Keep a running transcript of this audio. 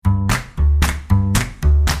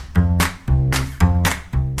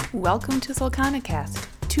Welcome to Solcanicast,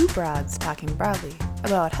 two broads talking broadly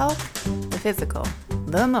about health, the physical,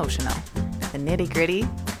 the emotional, the nitty-gritty,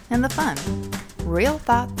 and the fun. Real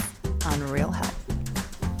thoughts on real health.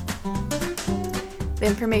 The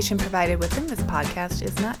information provided within this podcast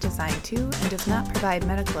is not designed to and does not provide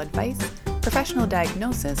medical advice, professional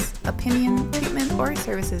diagnosis, opinion, treatment, or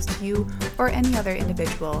services to you or any other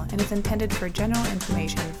individual and is intended for general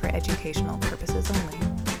information for educational purposes only.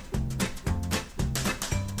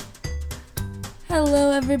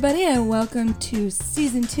 Hello, everybody, and welcome to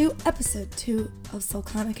Season 2, Episode 2 of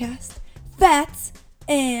Solcanicast, Fats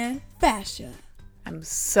and Fascia. I'm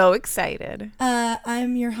so excited.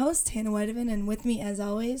 I'm your host, Hannah Whiteman, and with me, as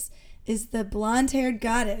always, is the blonde-haired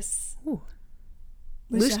goddess, Ooh.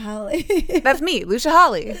 Lucia Holly. That's me, Lucia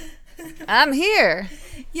Holly. I'm here.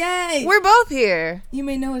 Yay! We're both here. You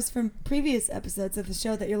may know us from previous episodes of the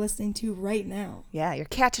show that you're listening to right now. Yeah, you're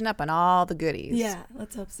catching up on all the goodies. Yeah,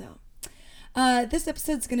 let's hope so. This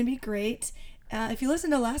episode's going to be great. If you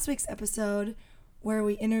listened to last week's episode where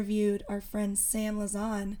we interviewed our friend Sam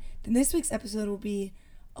Lazan, then this week's episode will be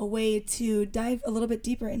a way to dive a little bit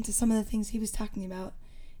deeper into some of the things he was talking about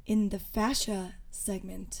in the fascia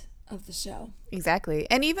segment of the show. Exactly.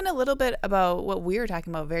 And even a little bit about what we were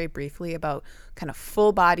talking about very briefly about kind of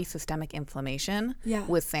full body systemic inflammation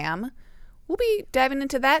with Sam. We'll be diving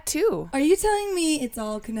into that too. Are you telling me it's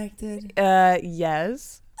all connected?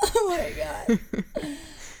 Yes. Oh my God.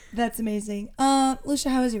 That's amazing. Lucia,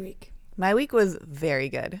 how was your week? My week was very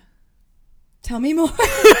good. Tell me more.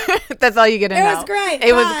 That's all you get to know. It was great.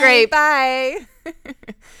 It Bye. was great. Bye.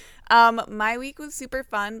 My week was super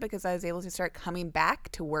fun because I was able to start coming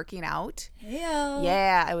back to working out. Heyo.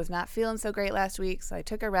 Yeah, I was not feeling so great last week, so I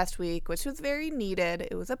took a rest week, which was very needed.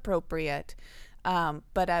 It was appropriate.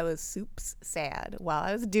 But I was soups sad while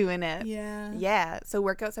I was doing it. Yeah. Yeah. So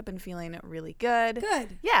workouts have been feeling really good.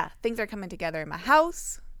 Good. Yeah. Things are coming together in my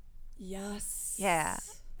house. Yes. Yeah.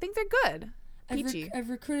 Things are good. Peachy. I've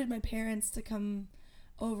recruited my parents to come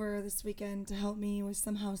over this weekend to help me with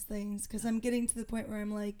some house things because I'm getting to the point where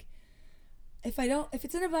I'm like, if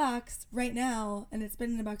it's in a box right now and it's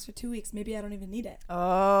been in a box for 2 weeks, maybe I don't even need it.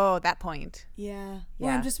 Oh, that point. Yeah. Yeah.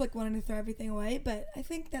 Or I'm just like wanting to throw everything away. But I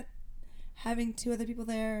think that having two other people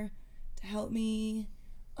there to help me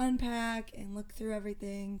unpack and look through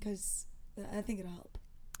everything, because I think it'll help.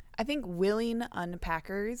 I think willing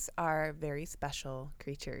unpackers are very special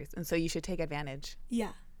creatures, and so you should take advantage.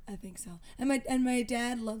 Yeah, I think so. And my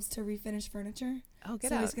dad loves to refinish furniture. Oh,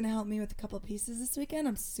 so he's going to help me with a couple of pieces this weekend.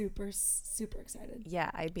 I'm super, super excited. Yeah,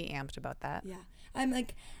 I'd be amped about that. Yeah. I'm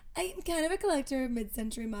kind of a collector of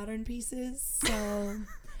mid-century modern pieces, so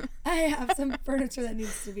I have some furniture that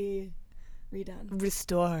needs to be redone.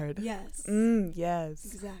 Restored. Yes. Yes.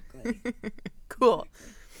 Exactly. Cool.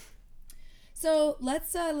 Exactly. So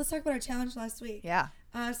let's talk about our challenge last week. Yeah.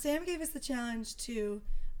 Sam gave us the challenge to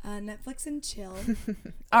Netflix and chill.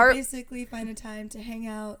 Basically find a time to hang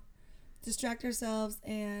out, distract ourselves,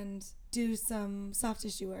 and do some soft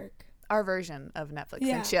tissue work. Our version of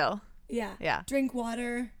Netflix and chill. Yeah. Yeah. Drink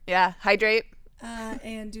water. Yeah. Hydrate.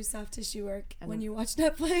 And do soft tissue work when you watch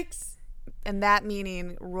Netflix. And that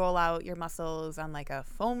meaning roll out your muscles on like a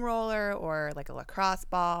foam roller or like a lacrosse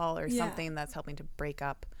ball or something that's helping to break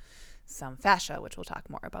up some fascia, which we'll talk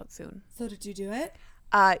more about soon. So did you do it?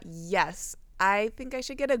 Yes. I think I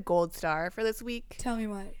should get a gold star for this week. Tell me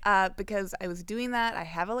why. Because I was doing that. I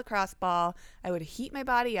have a lacrosse ball. I would heat my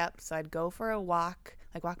body up. So I'd go for a walk,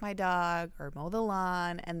 like walk my dog or mow the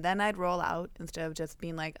lawn. And then I'd roll out instead of just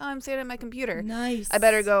being like, oh, I'm sitting at my computer. Nice. I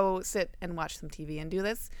better go sit and watch some TV and do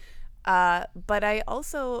this. But I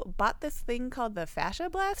also bought this thing called the Fascia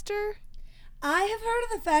Blaster. I have heard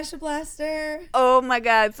of the Fascia Blaster. Oh my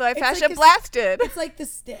God. So I fascia blasted. It's like the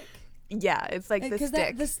stick. Yeah, it's like the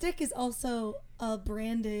stick. The stick is also a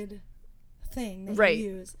branded thing that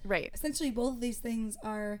you use. Right. Essentially, both of these things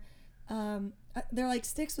are, they're like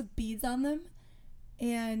sticks with beads on them,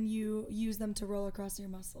 and you use them to roll across your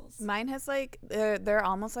muscles. Mine has like, they're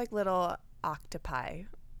almost like little octopi.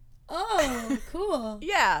 Oh, cool.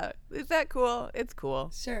 Yeah. Is that cool? It's cool.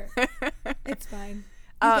 Sure. It's fine.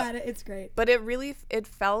 You got it. It's great. But it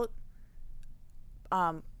felt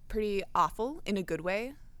pretty awful in a good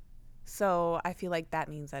way. So I feel like that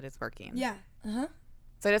means that it's working. Yeah. Uh-huh.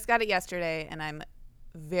 So I just got it yesterday, and I'm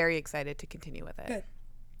very excited to continue with it. Good.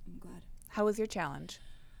 I'm glad. How was your challenge?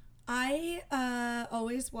 I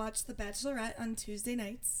always watch The Bachelorette on Tuesday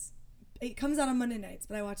nights. It comes out on Monday nights,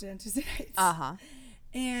 but I watch it on Tuesday nights. Uh-huh.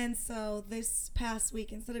 And so this past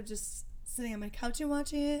week, instead of just sitting on my couch and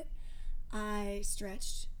watching it, I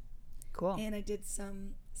stretched. Cool. And I did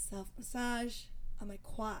some self-massage on my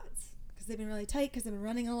quads. because they've been really tight because I've been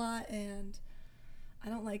running a lot, and I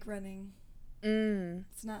don't like running. I'm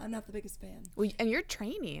not the biggest fan. Well, and you're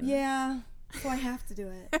training. Yeah, so I have to do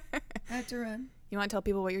it. I have to run. You want to tell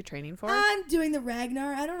people what you're training for? I'm doing the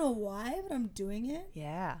Ragnar. I don't know why, but I'm doing it.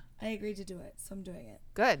 Yeah. I agreed to do it, so I'm doing it.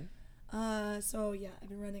 Good. So yeah, I've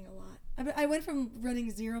been running a lot. I went from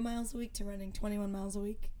running 0 miles a week to running 21 miles a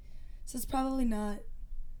week. So it's probably not...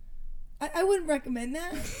 I wouldn't recommend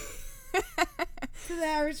that to the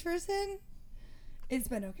average person. It's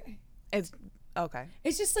been okay. It's okay.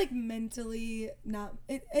 It's just like mentally not...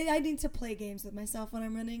 I need to play games with myself when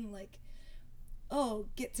I'm running. Like, oh,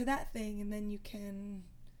 get to that thing and then you can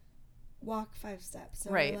walk 5 steps.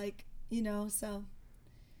 Or right. like, so...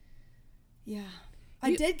 Yeah.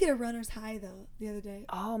 I did get a runner's high, though, the other day.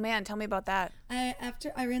 Oh, man. Tell me about that.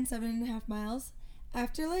 After I ran 7.5 miles.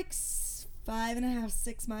 After like 5.5,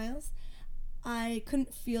 6 miles, I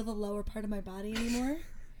couldn't feel the lower part of my body anymore.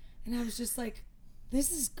 And I was just like,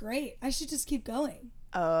 this is great. I should just keep going.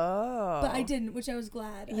 Oh. But I didn't, which I was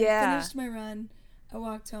glad. Yeah. I finished my run. I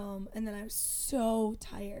walked home, and then I was so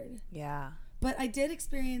tired. Yeah. But I did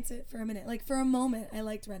experience it for a minute. Like, for a moment, I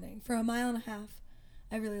liked running. For 1.5 miles,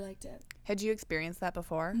 I really liked it. Had you experienced that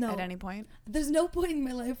before? No. At any point? There's no point in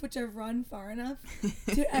my life which I've run far enough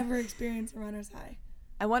to ever experience a runner's high.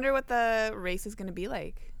 I wonder what the race is going to be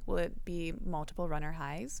like. Will it be multiple runner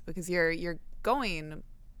highs? Because you're going,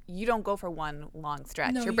 you don't go for one long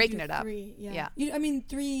stretch. No, you're breaking it up. 3, yeah.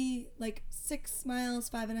 3, like 6 miles,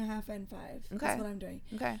 5.5, and 5. Okay. That's what I'm doing.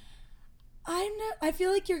 Okay. I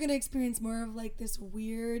feel like you're going to experience more of like this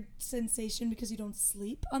weird sensation because you don't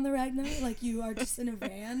sleep on the Ragnar. Like you are just in a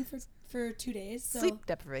van for 2 days. So, sleep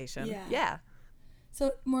deprivation. Yeah. Yeah.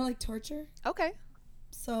 So more like torture. Okay.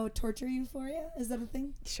 So torture euphoria, is that a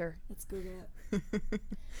thing? Sure. Let's Google it.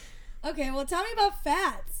 Okay, well, tell me about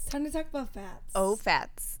fats. Time to talk about fats. Oh,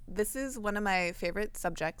 fats. This is one of my favorite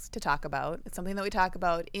subjects to talk about. It's something that we talk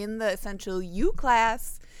about in the Essential You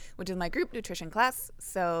class, which is my group nutrition class.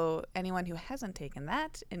 So anyone who hasn't taken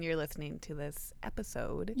that and you're listening to this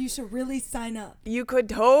episode, you should really sign up. You could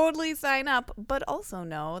totally sign up, but also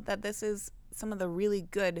know that this is some of the really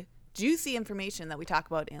good, juicy information that we talk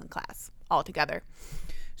about in class altogether.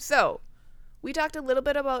 So we talked a little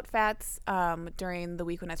bit about fats during the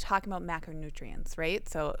week when I was talking about macronutrients, right?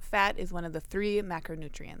 So fat is one of the 3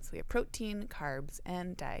 macronutrients. We have protein, carbs,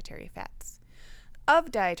 and dietary fats.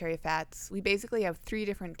 Of dietary fats, we basically have 3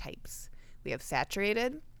 different types. We have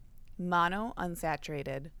saturated,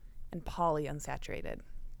 monounsaturated, and polyunsaturated.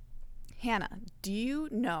 Hannah, do you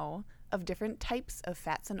know of different types of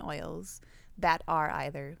fats and oils that are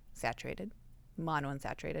either saturated,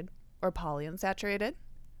 monounsaturated, or polyunsaturated?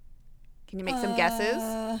 Can you make some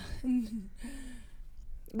guesses?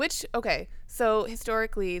 Okay, so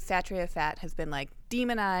historically, saturated fat has been like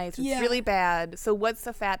demonized. It's really bad. So what's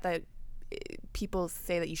the fat that people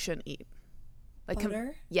say that you shouldn't eat? Like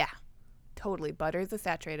butter? Yeah, totally. Butter is a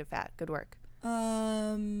saturated fat. Good work.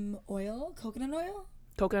 Oil? Coconut oil?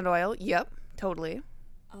 Coconut oil? Yep, totally.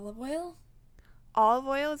 Olive oil? Olive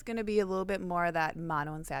oil is going to be a little bit more of that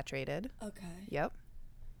monounsaturated. Okay. Yep.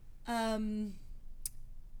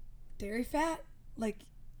 Dairy fat? Like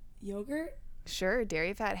yogurt? Sure,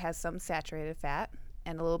 dairy fat has some saturated fat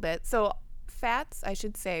and a little bit. So fats, I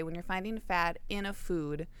should say, when you're finding fat in a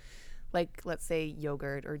food, like let's say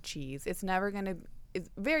yogurt or cheese, it's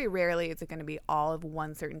very rarely is it going to be all of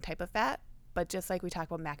one certain type of fat. But just like we talk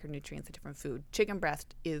about macronutrients in different food, chicken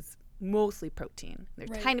breast is mostly protein. There's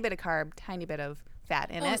a tiny bit of carb, tiny bit of fat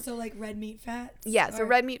in it. Oh, so like red meat fats? Yeah, so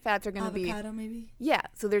red meat fats are going to be... Avocado maybe? Yeah,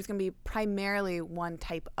 so there's going to be primarily one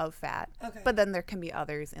type of fat. Okay. But then there can be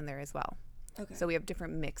others in there as well. Okay. So we have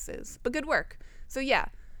different mixes. But good work. So yeah,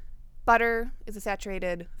 butter is a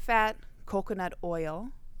saturated fat. Coconut oil,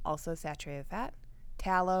 also saturated fat.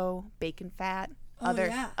 Tallow, bacon fat, other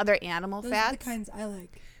animal fats. Those are the kinds I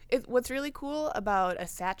like. What's really cool about a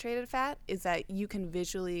saturated fat is that you can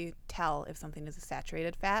visually tell if something is a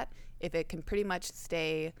saturated fat, if it can pretty much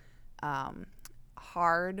stay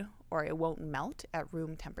hard or it won't melt at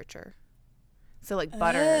room temperature. So like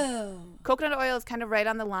butter, coconut oil is kind of right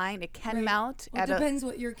on the line. It can melt. Well, it depends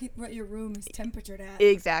what your room is temperatured at.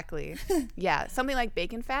 Exactly. Yeah, something like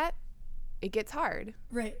bacon fat, it gets hard.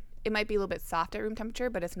 Right. It might be a little bit soft at room temperature,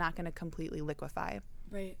 but it's not going to completely liquefy.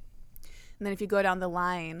 Right. And then if you go down the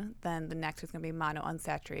line, then the next is going to be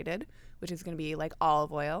monounsaturated, which is going to be like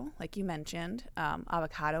olive oil, like you mentioned.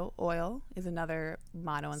 Avocado oil is another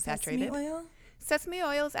monounsaturated. Sesame oil? Sesame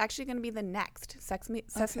oil is actually going to be the next.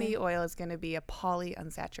 Sesame oil is going to be a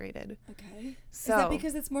polyunsaturated. Okay. So, is that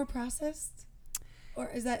because it's more processed? Or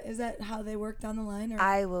is that how they work down the line? Or?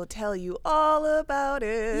 I will tell you all about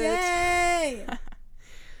it. Yay!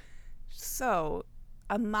 So,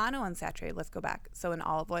 a monounsaturated, let's go back. So, in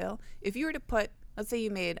olive oil, if you were to put, let's say you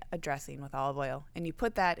made a dressing with olive oil and you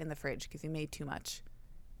put that in the fridge because you made too much.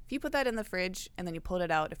 If you put that in the fridge and then you pulled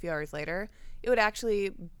it out a few hours later, it would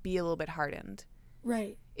actually be a little bit hardened.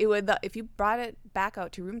 Right. It would, if you brought it back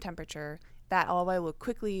out to room temperature, that olive oil will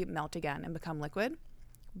quickly melt again and become liquid.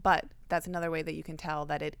 But that's another way that you can tell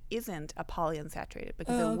that it isn't a polyunsaturated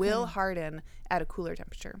because it will harden at a cooler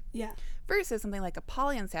temperature. Yeah. Versus something like a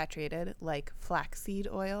polyunsaturated, like flaxseed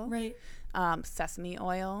oil, Right. Sesame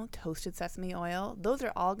oil, toasted sesame oil. Those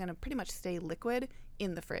are all going to pretty much stay liquid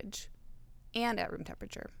in the fridge and at room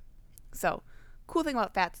temperature. So, cool thing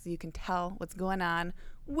about fats is you can tell what's going on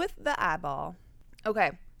with the eyeball.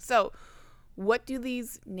 Okay, so what do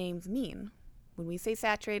these names mean? When we say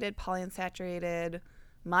saturated, polyunsaturated,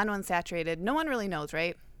 monounsaturated, no one really knows,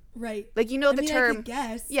 right? Right. Like, you know, I the mean, term. I could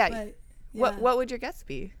guess. Yeah. But, yeah. What would your guess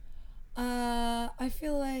be? I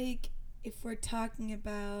feel like if we're talking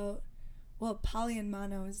about, well, poly and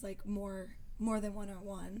mono is like more than one on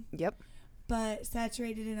one. Yep. But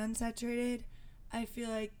saturated and unsaturated, I feel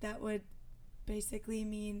like that would basically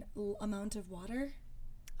mean amount of water.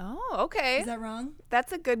 Oh, okay. Is that wrong?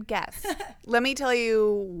 That's a good guess. Let me tell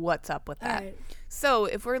you what's up with that. All right. So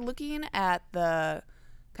if we're looking at the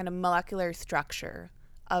kind of molecular structure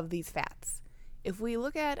of these fats, if we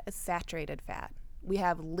look at a saturated fat, we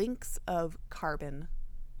have links of carbon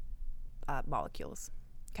molecules.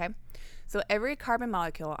 Okay? So every carbon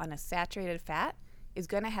molecule on a saturated fat is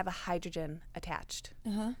going to have a hydrogen attached.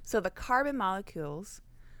 Uh-huh. So the carbon molecules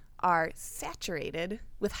are saturated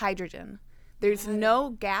with hydrogen. There's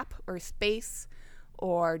no gap or space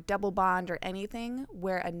or double bond or anything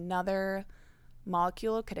where another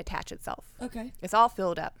molecule could attach itself. Okay. It's all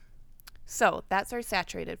filled up. So that's our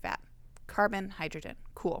saturated fat. Carbon, hydrogen.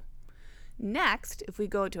 Cool. Next, if we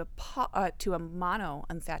go to a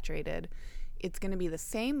monounsaturated, it's going to be the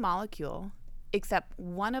same molecule except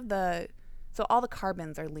so all the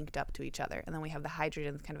carbons are linked up to each other, and then we have the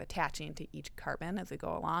hydrogens kind of attaching to each carbon as we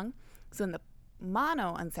go along. So in the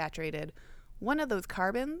monounsaturated, one of those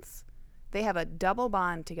carbons, they have a double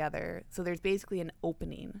bond together, so there's basically an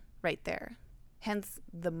opening right there. Hence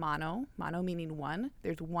the mono meaning one,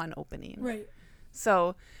 there's one opening. Right.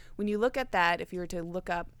 So when you look at that, if you were to look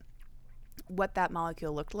up what that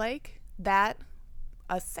molecule looked like, that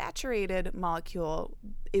a saturated molecule,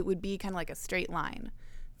 it would be kind of like a straight line,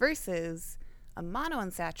 versus a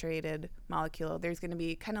monounsaturated molecule, there's going to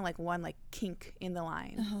be kind of like one like kink in the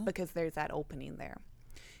line because there's that opening there.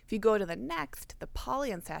 If you go to the next, the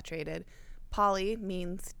polyunsaturated, poly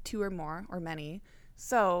means two or more or many,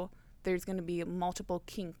 so there's going to be multiple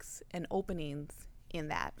kinks and openings in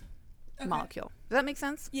that molecule. Does that make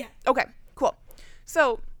sense? Yeah. Okay, cool.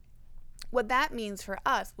 So what that means for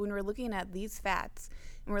us when we're looking at these fats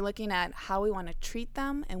and we're looking at how we want to treat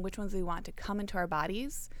them and which ones we want to come into our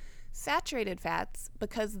bodies, saturated fats,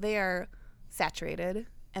 because they are saturated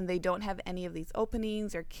and they don't have any of these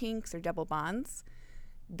openings or kinks or double bonds,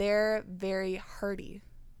 they're very hardy.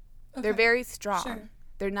 Okay. They're very strong. Sure.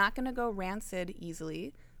 They're not going to go rancid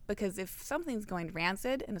easily, because if something's going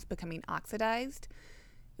rancid and it's becoming oxidized,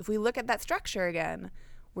 if we look at that structure again,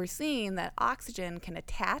 we're seeing that oxygen can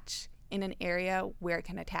attach in an area where it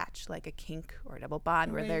can attach, like a kink or a double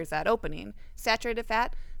bond where there's that opening. Saturated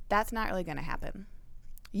fat, that's not really going to happen.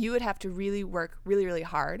 You would have to really work really, really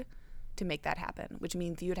hard to make that happen, which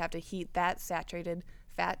means you would have to heat that saturated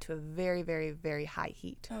fat to a very, very, very high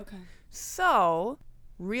heat. Okay. So,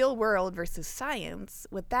 real world versus science,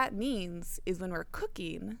 what that means is when we're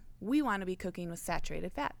cooking, we want to be cooking with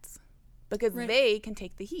saturated fats because they can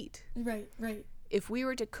take the heat. Right. If we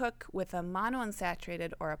were to cook with a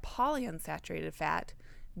monounsaturated or a polyunsaturated fat,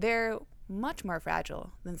 they're much more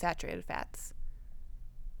fragile than saturated fats.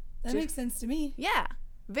 That makes sense to me. Yeah,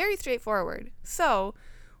 very straightforward. So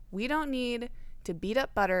we don't need to beat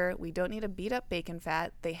up butter. We don't need to beat up bacon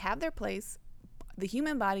fat. They have their place. The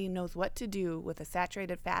human body knows what to do with a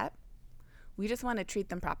saturated fat. We just want to treat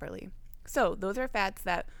them properly. So those are fats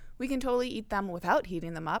that we can totally eat them without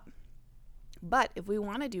heating them up. But if we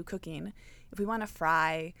want to do cooking, if we want to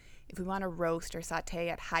fry, if we want to roast or saute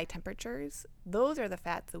at high temperatures, those are the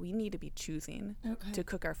fats that we need to be choosing to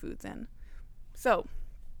cook our foods in. So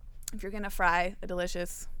if you're going to fry a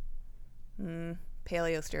delicious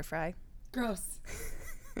paleo stir fry. Gross.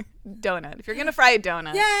 Donut. If you're going to fry a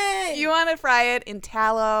donut, yay! You want to fry it in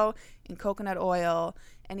tallow, in coconut oil,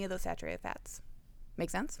 any of those saturated fats.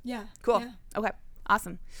 Make sense? Yeah. Cool. Yeah. Okay.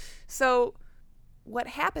 Awesome. So what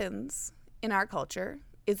happens in our culture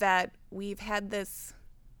is that we've had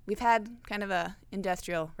kind of a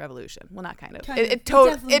industrial revolution. Well, not kind of. It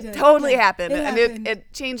totally happened.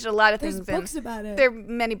 It changed a lot of things. There's books about it. There are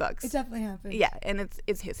many books. It definitely happened. Yeah, and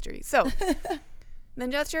it's history. So the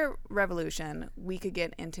Industrial Revolution, we could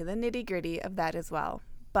get into the nitty-gritty of that as well.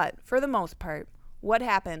 But for the most part, what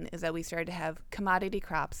happened is that we started to have commodity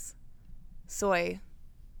crops, soy,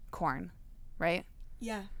 corn, right?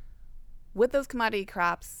 Yeah. With those commodity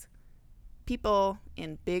crops, people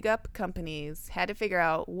in big up companies had to figure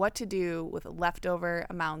out what to do with leftover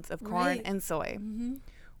amounts of corn and soy. Mm-hmm.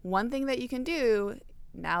 One thing that you can do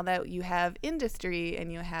now that you have industry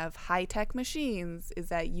and you have high-tech machines is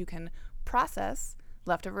that you can process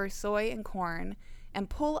leftover soy and corn and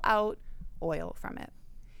pull out oil from it.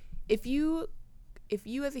 If you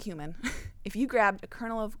as a human, if you grabbed a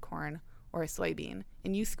kernel of corn or a soybean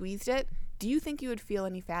and you squeezed it, do you think you would feel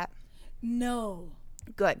any fat? No.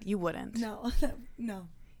 Good, you wouldn't. No. No.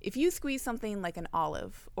 If you squeeze something like an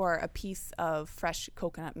olive or a piece of fresh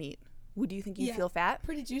coconut meat, would you think you'd feel fat?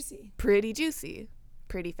 Pretty juicy. Pretty juicy.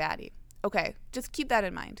 Pretty fatty. Okay, just keep that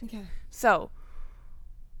in mind. Okay. So,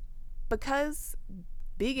 because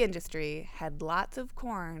big industry had lots of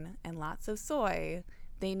corn and lots of soy,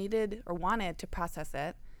 they needed or wanted to process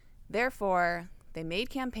it. Therefore, they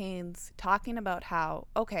made campaigns talking about how,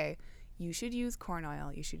 okay, you should use corn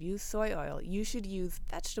oil, you should use soy oil, you should use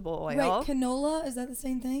vegetable oil. Right, canola, is that the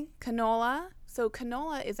same thing? Canola. So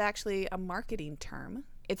canola is actually a marketing term.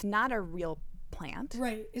 It's not a real plant.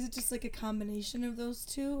 Right. Is it just like a combination of those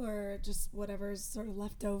two or just whatever is sort of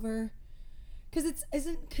left over? Because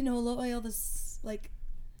isn't canola oil this like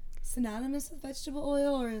synonymous with vegetable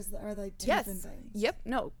oil, or are they two different things? Yep.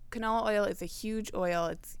 No, canola oil is a huge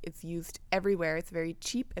oil. It's used everywhere. It's very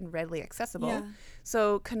cheap and readily accessible. Yeah.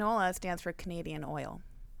 So canola stands for Canadian oil.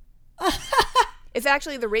 It's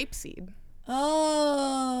actually the rapeseed.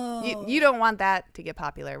 Oh. You don't want that to get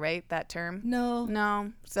popular, right? That term?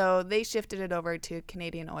 No. So they shifted it over to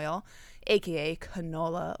Canadian oil, aka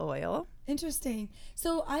canola oil. Interesting.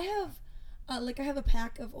 So I have a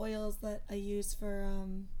pack of oils that I use for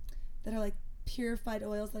that are like purified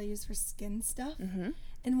oils that I use for skin stuff. Mm-hmm.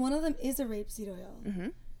 And one of them is a rapeseed oil. Mm-hmm.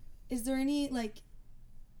 Is there any like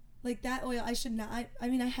that oil I should not, I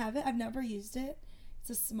mean, I have it. I've never used it. It's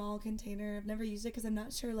a small container. I've never used it because I'm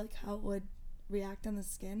not sure like how it would react on the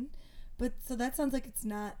skin. But so that sounds like it's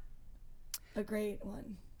not a great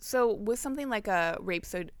one. So with something like a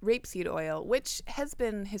rapeseed oil, which has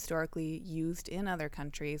been historically used in other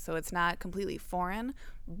countries, so it's not completely foreign,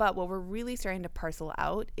 but what we're really starting to parcel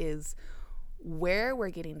out is where we're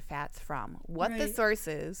getting fats from, what the source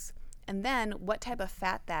is, and then what type of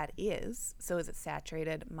fat that is. So is it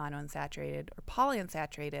saturated, monounsaturated, or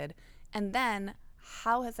polyunsaturated? And then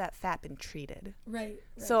how has that fat been treated? Right.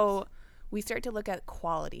 So we start to look at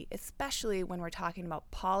quality, especially when we're talking about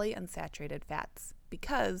polyunsaturated fats.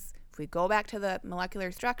 Because if we go back to the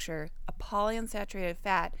molecular structure, a polyunsaturated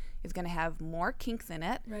fat is going to have more kinks in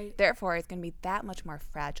it. Right. Therefore, it's going to be that much more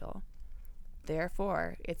fragile.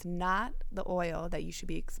 Therefore, it's not the oil that you should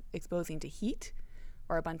be exposing to heat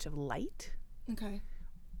or a bunch of light. Okay.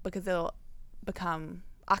 Because it'll become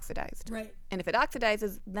oxidized. Right. And if it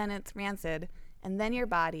oxidizes, then it's rancid. And then your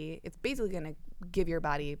body, it's basically going to give your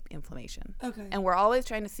body inflammation. Okay. And we're always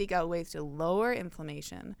trying to seek out ways to lower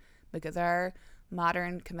inflammation because our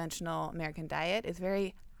modern conventional American diet is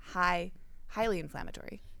very highly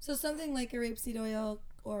inflammatory. So something like a rapeseed oil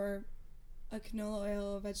or a canola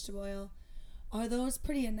oil or vegetable oil, are those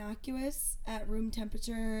pretty innocuous at room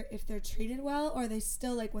temperature if they're treated well, or are they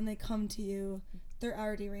still like when they come to you, they're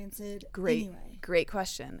already rancid anyway? Great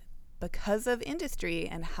question. Because of industry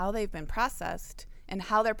and how they've been processed and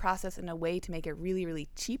how they're processed in a way to make it really, really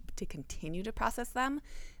cheap to continue to process them,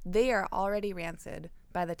 they are already rancid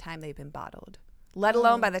by the time they've been bottled, let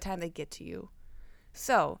alone by the time they get to you.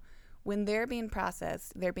 So when they're being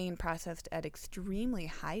processed at extremely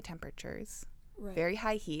high temperatures, very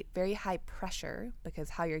high heat, very high pressure, because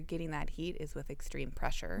how you're getting that heat is with extreme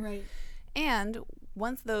pressure. Right. And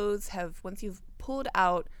once you've pulled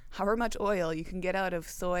out however much oil you can get out of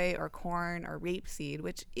soy or corn or rapeseed,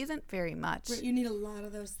 which isn't very much. Right, you need a lot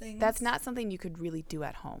of those things. That's not something you could really do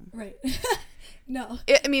at home. Right. No.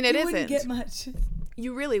 It isn't. You wouldn't get much.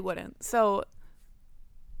 You really wouldn't. So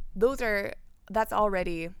that's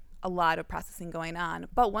already a lot of processing going on.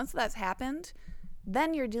 But once that's happened,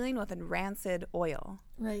 then you're dealing with a rancid oil.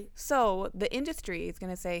 Right. So the industry is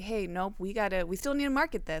going to say, hey, nope, we still need to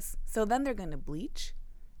market this. So then they're going to bleach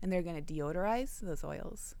and they're going to deodorize those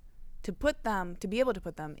oils to be able to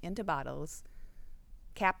put them into bottles,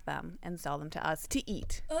 cap them, and sell them to us to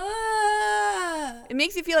eat. It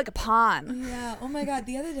makes you feel like a pawn. Yeah. Oh my God.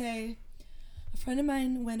 The other day, a friend of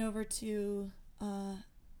mine went over to, I'm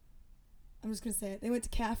just going to say it. They went to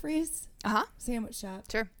Caffrey's sandwich shop.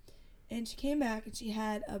 Sure. And she came back and she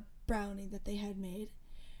had a brownie that they had made.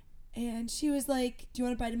 And she was like, do you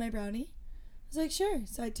want a bite of my brownie? I was like, sure.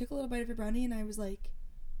 So I took a little bite of her brownie and I was like,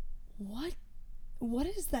 what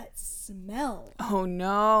is that smell? Oh,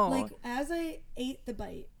 no. Like, as I ate the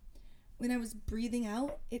bite, when I was breathing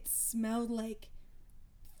out, it smelled like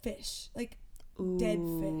fish, like dead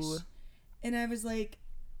fish. And I was like,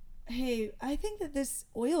 hey, I think that this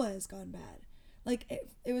oil has gone bad. Like,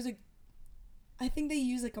 it was I think they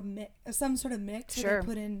use like some sort of mix. Sure. Where they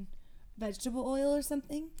put in vegetable oil or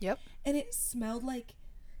something. Yep. And it smelled like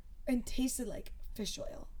and tasted like fish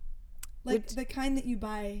oil. Like the kind that you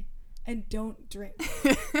buy and don't drink.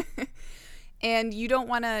 And you don't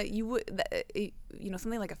want to,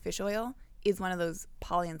 something like a fish oil is one of those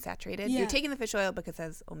polyunsaturated. Yeah. You're taking the fish oil because it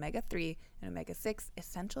has omega-3 and omega-6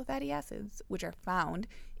 essential fatty acids, which are found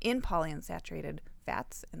in polyunsaturated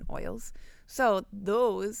fats and oils. So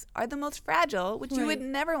those are the most fragile, which you would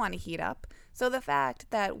never want to heat up. So the fact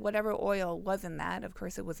that whatever oil was in that, of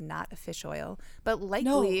course it was not a fish oil, but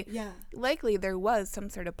likely there was some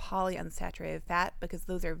sort of polyunsaturated fat because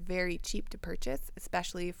those are very cheap to purchase,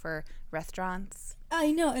 especially for restaurants.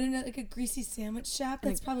 I know, and like a greasy sandwich shop,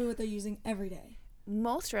 that's probably what they're using every day.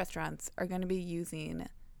 Most restaurants are going to be using,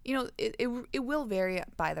 it will vary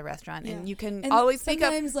by the restaurant, and you can always pick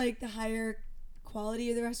up. Sometimes, like, the higher quality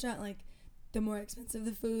of the restaurant, like, the more expensive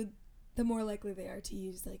the food, the more likely they are to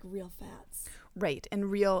use, like, real fats. Right, and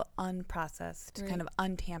real unprocessed, kind of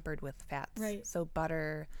untampered with fats. Right. So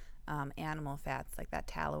butter, animal fats, like that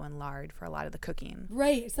tallow and lard for a lot of the cooking.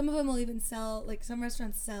 Right. Some of them will even sell, like, some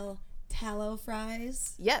restaurants sell tallow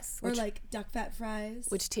fries. Yes. Or like duck fat fries.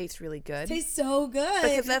 Which tastes really good. Tastes so good.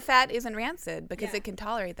 Because the fat isn't rancid because it can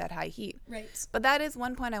tolerate that high heat. Right. But that is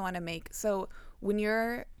one point I want to make. So when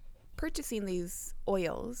you're purchasing these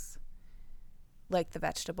oils, like the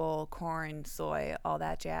vegetable, corn, soy, all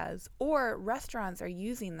that jazz, or restaurants are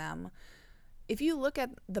using them, if you look at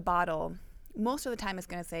the bottle, most of the time it's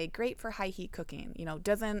going to say great for high heat cooking,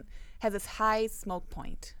 has this high smoke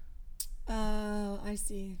point. Oh, I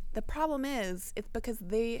see. The problem is, it's because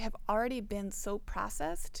they have already been so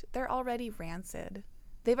processed, they're already rancid.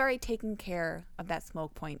 They've already taken care of that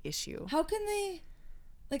smoke point issue. How can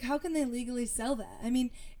they legally sell that? I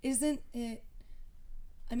mean, isn't it,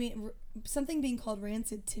 something being called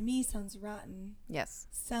rancid to me sounds rotten. Yes.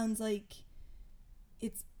 Sounds like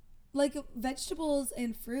it's like vegetables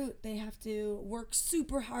and fruit, they have to work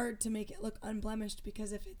super hard to make it look unblemished,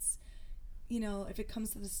 because if it's, if it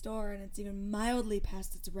comes to the store and it's even mildly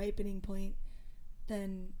past its ripening point,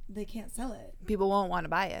 then they can't sell it. People won't want to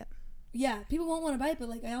buy it. Yeah, people won't want to buy it, but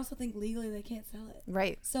like I also think legally they can't sell it.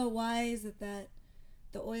 Right. So why is it that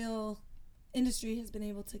the oil industry has been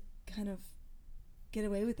able to kind of get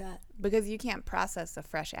away with that? Because you can't process a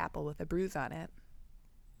fresh apple with a bruise on it.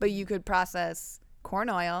 But you could process corn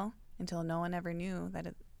oil until no one ever knew that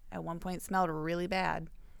it at one point smelled really bad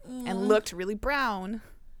and looked really brown.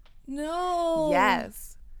 No.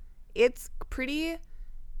 Yes. It's pretty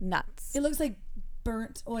nuts. It looks like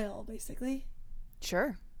burnt oil, basically.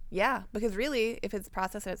 Sure. Yeah, because really, if it's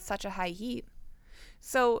processed at such a high heat.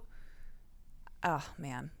 So, oh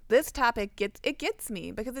man, this topic gets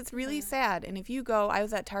me because it's really sad. And if you go, I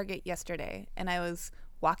was at Target yesterday and I was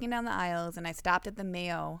walking down the aisles and I stopped at the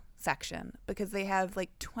mayo section because they have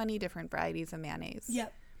like 20 different varieties of mayonnaise.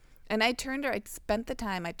 Yep. And I turned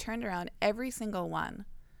around every single one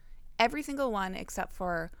except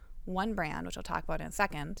for one brand, which I'll talk about in a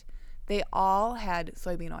second. They all had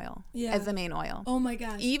soybean oil as the main oil. Oh my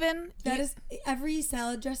gosh. Is every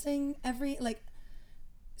salad dressing,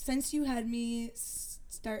 since you had me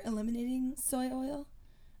start eliminating soy oil,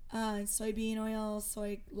 soybean oil,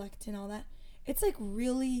 soy lecithin, all that, it's like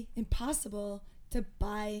really impossible to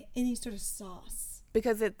buy any sort of sauce.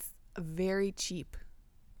 Because it's very cheap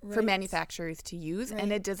for manufacturers to use,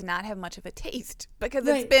 and it does not have much of a taste because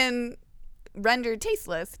it's been rendered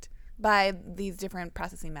tasteless by these different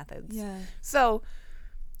processing methods. Yeah. So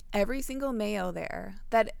every single mayo there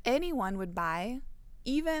that anyone would buy,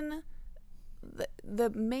 even the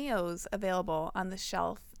mayos available on the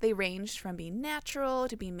shelf, they ranged from being natural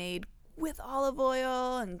to being made with olive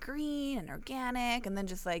oil and green and organic, and then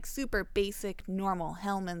just like super basic normal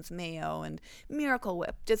Hellmann's mayo and Miracle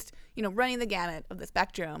Whip, just running the gamut of the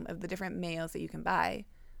spectrum of the different mayos that you can buy.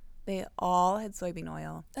 They all had soybean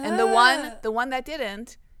oil, and the one that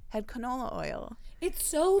didn't had canola oil. It's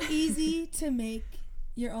so easy to make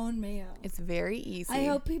your own mayo. It's very easy. I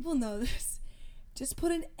hope people know this. Just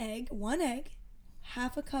put one egg,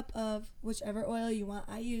 half a cup of whichever oil you want.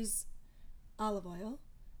 I use olive oil,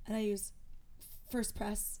 and I use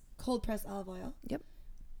cold press olive oil. Yep.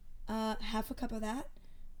 Half a cup of that,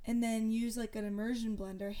 and then use like an immersion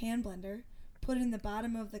blender, hand blender, put it in the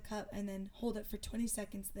bottom of the cup, and then hold it for 20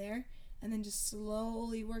 seconds there, and then just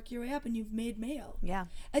slowly work your way up, and you've made mayo. Yeah.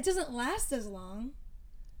 It doesn't last as long.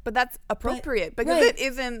 But that's appropriate because right. it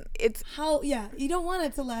isn't, it's... You don't want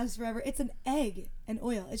it to last forever. It's an egg and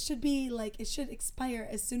oil. It should be like, it should expire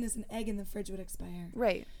as soon as an egg in the fridge would expire.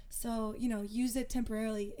 Right. So, use it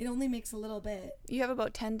temporarily. It only makes a little bit. You have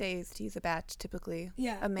about 10 days to use a batch, typically.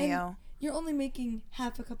 Yeah. A mayo. And you're only making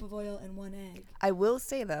half a cup of oil and 1 egg. I will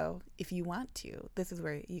say, though, if you want to, this is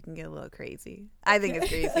where you can get a little crazy. I think it's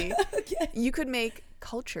crazy. Okay. You could make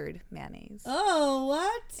cultured mayonnaise. Oh,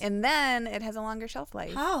 what? And then it has a longer shelf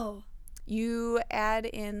life. How? You add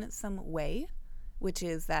in some whey, which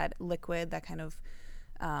is that liquid that kind of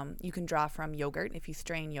you can draw from yogurt. If you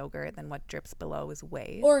strain yogurt, then what drips below is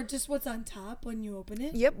whey. Or just what's on top when you open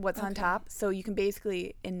it? Yep, what's on top. So you can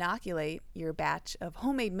basically inoculate your batch of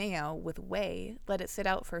homemade mayo with whey, let it sit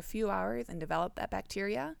out for a few hours and develop that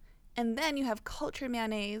bacteria. And then you have cultured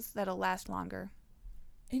mayonnaise that'll last longer.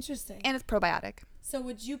 Interesting. And it's probiotic. So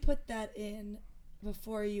would you put that in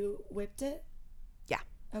before you whipped it? Yeah.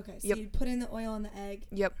 Okay, so Yep. you'd put in the oil and the egg.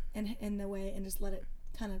 Yep. And the whey and just let it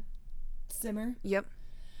kind of simmer. Yep.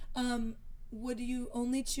 Would you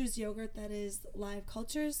only choose yogurt that is Live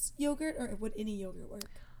Cultures yogurt, or would any yogurt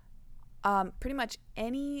work? Pretty much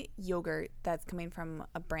any yogurt that's coming from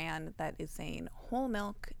a brand that is saying whole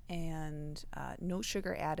milk and no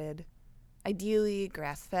sugar added, ideally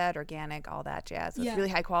grass-fed, organic, all that jazz. So Yeah. it's really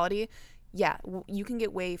high quality. Yeah, you can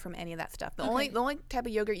get whey from any of that stuff. The Okay. only type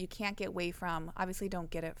of yogurt you can't get whey from, obviously don't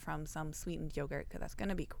get it from some sweetened yogurt because that's going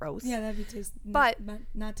to be gross. Yeah, that'd be tasty. But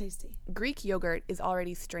not tasty. Greek yogurt is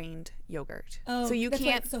already strained yogurt. Oh, so you that's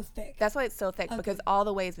can't. why it's so thick. That's why it's so thick, Okay. because all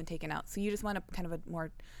the whey has been taken out. So you just want a kind of a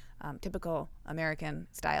more typical American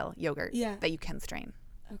style yogurt that you can strain.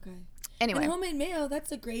 Okay. Anyway. And homemade mayo,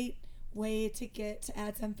 that's a great way to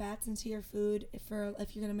add some fats into your food if you're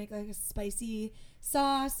gonna make like a spicy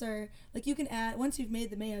sauce, or like you can add, once you've made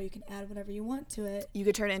the mayo, you can add whatever you want to it. You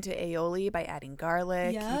could turn it into aioli by adding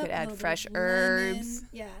garlic. Yep, You could add a little fresh bit of herbs. lemon.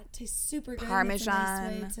 Yeah, it tastes super good.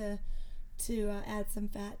 Parmesan. It's a nice way to add some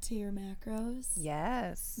fat to your macros.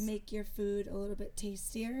 Yes. Make your food a little bit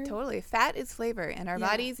tastier. Totally. Fat is flavor, and our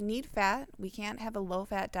bodies need fat. We can't have a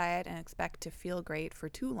low-fat diet and expect to feel great for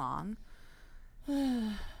too long.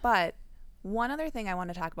 But one other thing I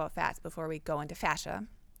want to talk about fats before we go into fascia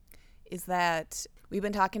is that we've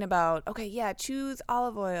been talking about, okay, yeah, choose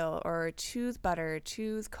olive oil or choose butter,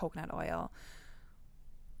 choose coconut oil.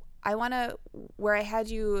 I want to, where I had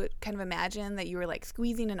you kind of imagine that you were like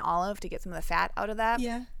squeezing an olive to get some of the fat out of that.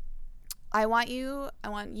 Yeah. I want you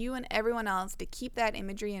and everyone else to keep that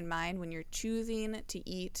imagery in mind when you're choosing to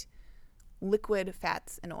eat liquid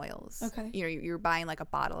fats and oils. Okay. You're buying like a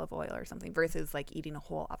bottle of oil or something versus like eating a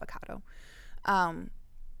whole avocado.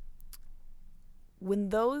 When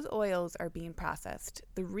those oils are being processed,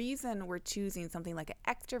 the reason we're choosing something like an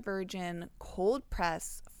extra virgin cold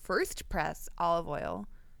press, first press olive oil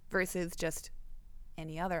versus just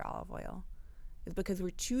any other olive oil is because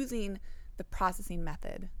we're choosing the processing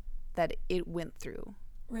method that it went through.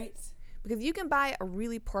 Right. Because you can buy a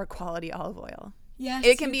really poor quality olive oil. Yes,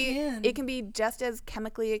 It can be just as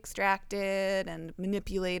chemically extracted and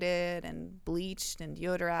manipulated and bleached and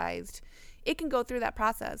deodorized. It can go through that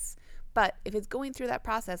process. But if it's going through that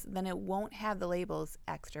process, then it won't have the labels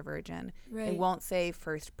extra virgin. Right. It won't say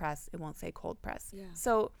first press. It won't say cold press. Yeah.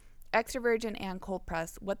 So extra virgin and cold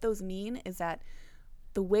press, what those mean is that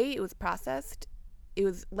the way it was processed, it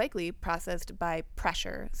was likely processed by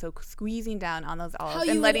pressure. So squeezing down on those olives How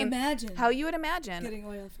you would imagine getting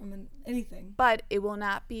oil from anything. But it will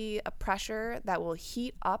not be a pressure that will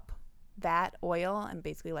heat up that oil and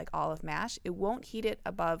basically like olive mash. It won't heat it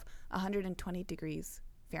above 120 degrees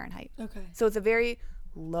Fahrenheit. Okay. So it's a very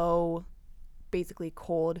low, basically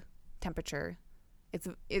cold temperature.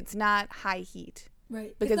 It's not high heat.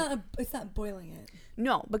 Right. Because it's not boiling it.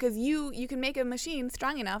 No, because you can make a machine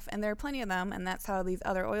strong enough, and there are plenty of them, and that's how these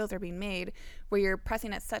other oils are being made, where you're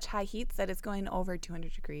pressing at such high heats that it's going over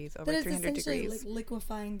 200 degrees, over 300 degrees. But it's essentially like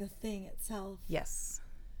liquefying the thing itself. Yes.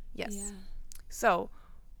 Yeah. So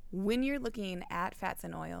when you're looking at fats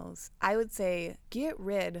and oils, I would say get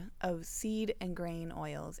rid of seed and grain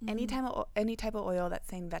oils. Mm-hmm. Any type of oil that's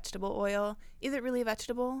saying vegetable oil, is it really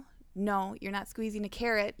vegetable? No, you're not squeezing a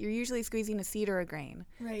carrot. You're usually squeezing a seed or a grain.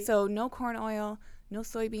 Right. So no corn oil, no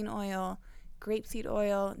soybean oil, grapeseed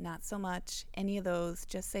oil, not so much. Any of those,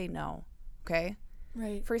 just say no. Okay?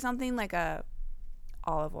 Right. For something like a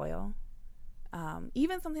olive oil,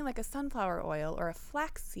 even something like a sunflower oil or a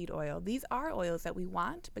flaxseed oil. These are oils that we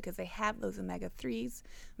want because they have those omega-3s,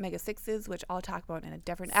 omega-6s, which I'll talk about in a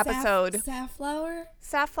different episode. Safflower?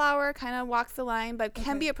 Safflower kind of walks the line, but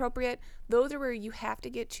can be appropriate. Those are where you have to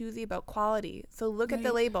get choosy about quality. So look at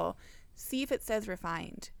the label. See if it says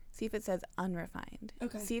refined. See if it says unrefined.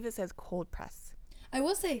 See if it says cold press. I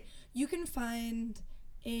will say, you can find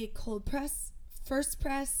a cold press, first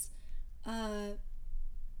press,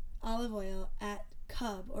 olive oil at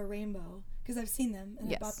Cub or Rainbow, because I've seen them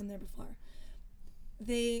and I bought them there before.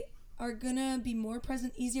 They are gonna be more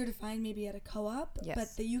present, easier to find maybe at a co-op, but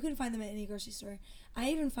you can find them at any grocery store.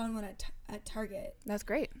 I even found one at Target. That's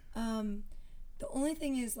great. The only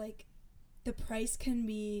thing is, like, the price can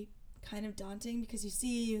be kind of daunting because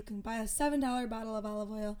you can buy a $7 bottle of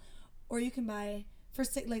olive oil, or you can buy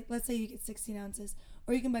let's say you get 16 ounces,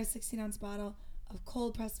 or you can buy a 16-ounce bottle of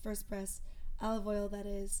cold press, first press olive oil that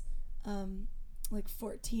is like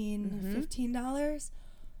 $14 or $15.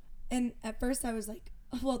 And at first I was like,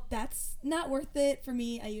 well, that's not worth it for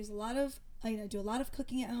me. I do a lot of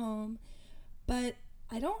cooking at home, but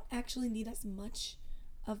I don't actually need as much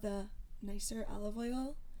of the nicer olive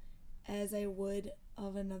oil as I would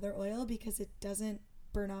of another oil because it doesn't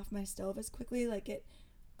burn off my stove as quickly. Like, it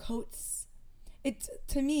coats it.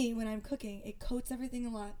 To me, when I'm cooking, it coats everything a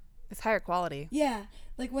lot. It's higher quality. Yeah.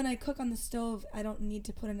 Like, when I cook on the stove, I don't need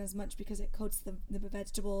to put in as much because it coats the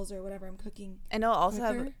vegetables or whatever I'm cooking. And it'll also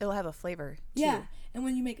have a flavor too. Yeah. And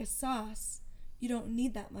when you make a sauce, you don't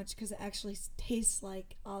need that much because it actually tastes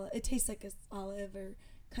like olive. It tastes like an olive or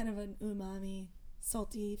kind of an umami,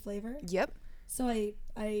 salty flavor. Yep. So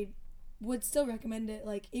I would still recommend it,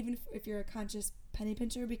 like, even if you're a conscious penny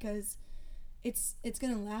pincher, because it's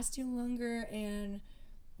going to last you longer and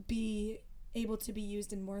be able to be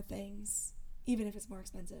used in more things, even if it's more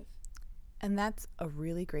expensive. And that's a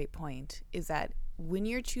really great point, is that when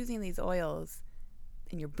you're choosing these oils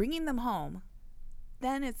and you're bringing them home,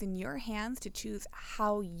 then it's in your hands to choose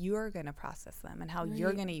how you're going to process them and how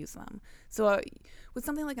you're going to use them. So with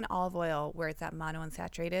something like an olive oil where it's that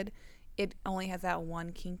monounsaturated, it only has that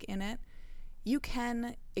one kink in it. You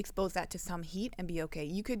can expose that to some heat and be okay.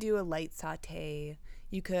 You could do a light saute.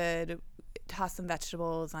 You could toss some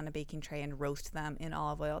vegetables on a baking tray and roast them in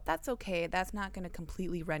olive oil. That's okay. That's not going to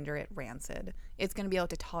completely render it rancid. It's going to be able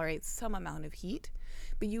to tolerate some amount of heat.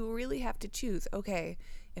 But you really have to choose, okay,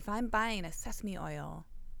 if I'm buying a sesame oil,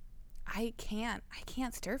 I can't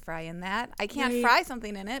stir fry in that. I can't fry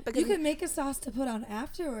something in it because you could make a sauce to put on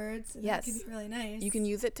afterwards. And that could be really nice. You can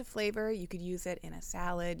use it to flavor. You could use it in a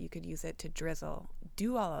salad. You could use it to drizzle.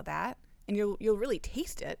 Do all of that, and you'll really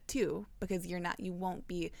taste it too, because you won't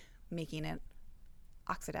be making it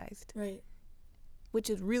oxidized. Right. Which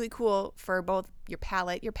is really cool for both your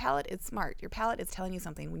palate. Your palate is smart. Your palate is telling you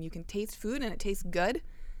something. When you can taste food and it tastes good,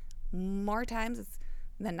 more times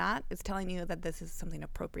than not, it's telling you that this is something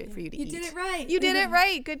appropriate for you to eat. You did it right. You did it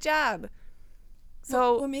right. Good job.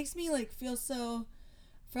 So what makes me feel so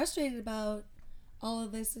frustrated about all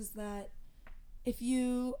of this is that if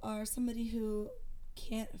you are somebody who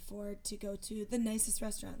can't afford to go to the nicest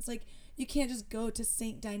restaurants, like, you can't just go to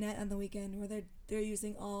St. Dinette on the weekend where they're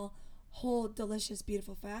using all whole, delicious,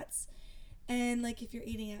 beautiful fats. And, like, if you're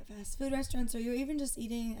eating at fast food restaurants, or you're even just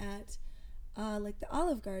eating at like the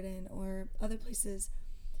Olive Garden or other places,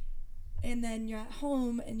 and then you're at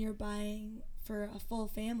home and you're buying for a full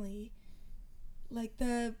family, like,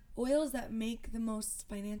 the oils that make the most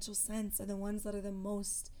financial sense are the ones that are the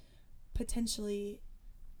most potentially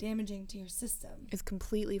damaging to your system. It's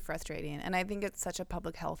completely frustrating, and I think it's such a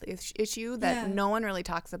public health issue that no one really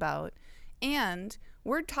talks about. And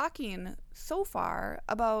we're talking so far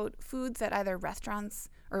about foods that either restaurants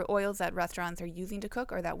or oils that restaurants are using to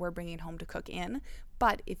cook or that we're bringing home to cook in.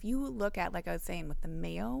 But if you look at, like I was saying, with the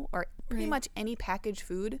mayo or pretty much any packaged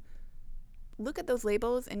food, look at those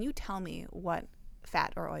labels and you tell me what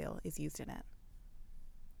fat or oil is used in it.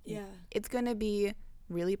 Yeah. It's going to be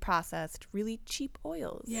really processed, really cheap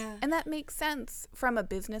oils. Yeah. And that makes sense from a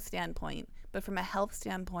business standpoint, but from a health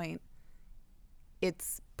standpoint,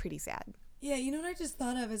 it's pretty sad. Yeah, you know what I just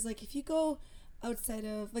thought of is, like, if you go outside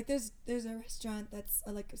of, like, there's a restaurant that's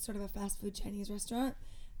like sort of a fast food Chinese restaurant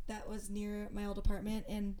that was near my old apartment,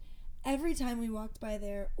 and every time we walked by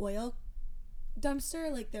their oil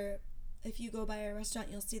dumpster, like, if you go by a restaurant,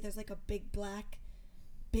 you'll see there's like a big black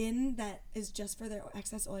bin that is just for their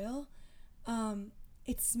excess oil.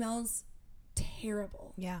 It smells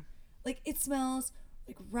terrible. Yeah. Like, it smells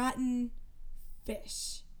like rotten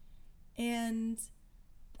fish. And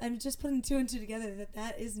I'm just putting two and two together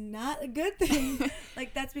that is not a good thing.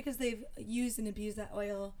 Like, that's because they've used and abused that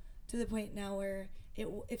oil to the point now where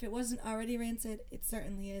if it wasn't already rancid, it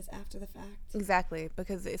certainly is after the fact. Exactly,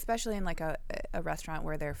 because especially in like a restaurant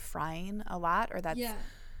where they're frying a lot, or that's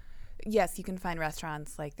yes, you can find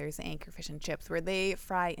restaurants like there's Anchor Fish and Chips where they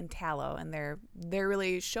fry in tallow, and they're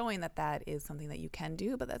really showing that is something that you can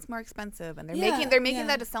do, but that's more expensive, and they're making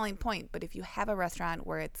that a selling point. But if you have a restaurant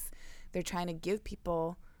where they're trying to give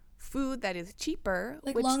people food that is cheaper,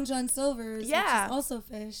 like Long John Silver's, which is also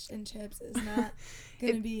fish and chips, is not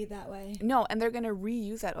going to be that way. No, and they're going to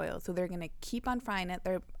reuse that oil, so they're going to keep on frying it.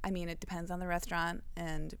 It depends on the restaurant,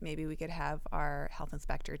 and maybe we could have our health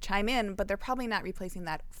inspector chime in, but they're probably not replacing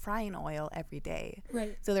that frying oil every day.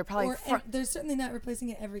 Right. So they're probably they're certainly not replacing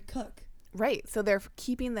it every cook. Right. So they're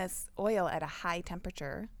keeping this oil at a high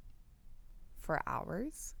temperature for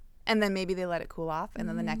hours. And then maybe they let it cool off, and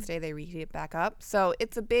then the next day they reheat it back up. So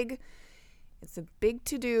it's a big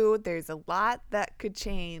to-do. There's a lot that could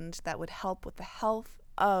change that would help with the health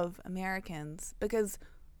of Americans. Because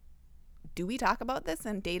do we talk about this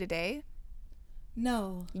in day-to-day?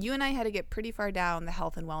 No. You and I had to get pretty far down the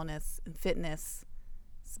health and wellness and fitness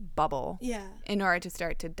bubble in order to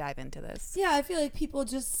start to dive into this. Yeah, I feel like people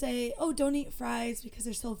just say, oh, don't eat fries because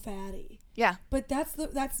they're so fatty. Yeah. But that's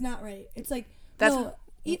not right. It's like,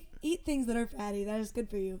 eat things that are fatty. That is good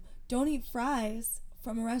for you. Don't eat fries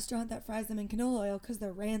from a restaurant that fries them in canola oil because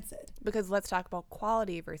they're rancid. Because let's talk about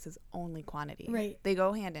quality versus only quantity. Right. They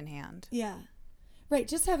go hand in hand. Yeah. Right.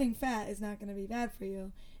 Just having fat is not going to be bad for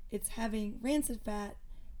you. It's having rancid fat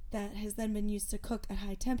that has then been used to cook at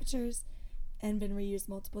high temperatures and been reused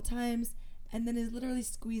multiple times, and then is literally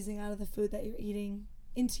squeezing out of the food that you're eating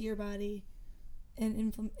into your body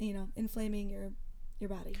and inflaming your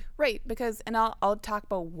body. Right, because, and I'll talk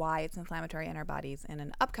about why it's inflammatory in our bodies in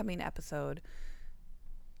an upcoming episode,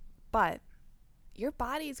 but your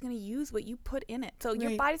body is going to use what you put in it. So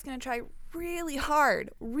your body's going to try really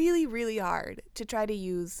hard, really, really hard to try to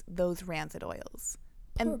use those rancid oils.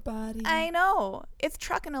 Poor body. I know. It's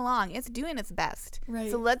trucking along. It's doing its best.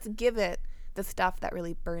 Right. So let's give it the stuff that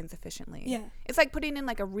really burns efficiently. Yeah. It's like putting in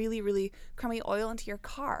like a really, really crummy oil into your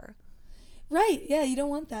car. Right. Yeah, you don't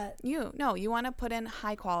want that. You want to put in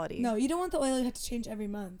high quality. No, you don't want the oil you have to change every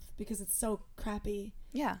month because it's so crappy.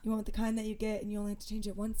 Yeah. You want the kind that you get and you only have to change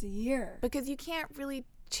it once a year. Because you can't really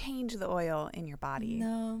change the oil in your body.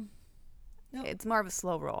 No. It's more of a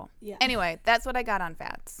slow roll. Yeah. Anyway, that's what I got on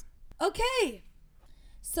fats. Okay.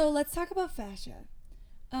 So let's talk about fascia.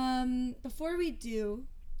 Before we do,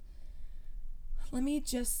 let me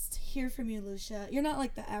just hear from you, Lucia. You're not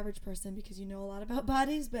like the average person because you know a lot about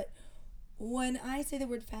bodies, but when I say the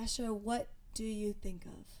word fascia, what do you think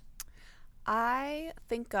of? I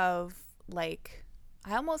think of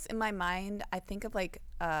in my mind, I think of like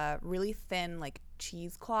a really thin like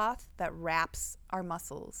cheesecloth that wraps our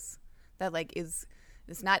muscles. That like it's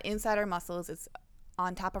not inside our muscles, it's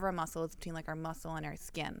on top of our muscles, between like our muscle and our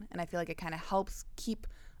skin. And I feel like it kind of helps keep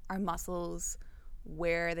our muscles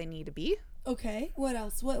where they need to be. Okay. What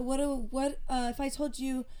else? What if I told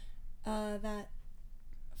you that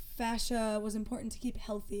fascia was important to keep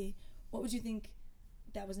healthy, what would you think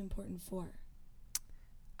that was important for?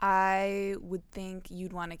 I would think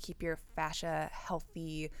you'd want to keep your fascia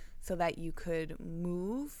healthy so that you could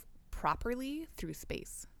move properly through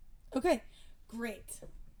space. Okay, great.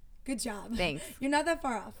 Good job. Thanks. You're not that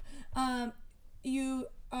far off. You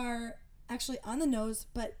are actually on the nose,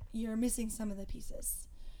 but you're missing some of the pieces.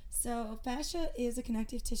 So fascia is a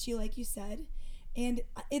connective tissue, like you said, and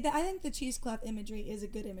I think the cheesecloth imagery is a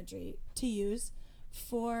good imagery to use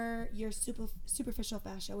for your superficial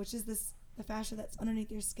fascia, which is the fascia that's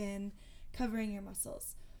underneath your skin, covering your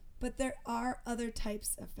muscles. But there are other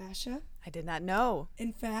types of fascia. I did not know.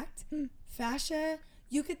 In fact, fascia,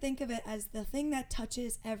 you could think of it as the thing that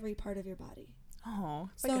touches every part of your body. Oh.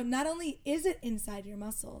 So not only is it inside your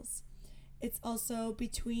muscles, it's also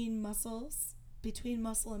between muscles, between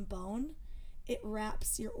muscle and bone. It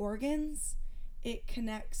wraps your organs. It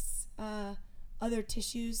connects other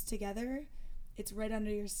tissues together. It's right under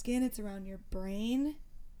your skin. It's around your brain.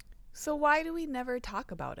 So why do we never talk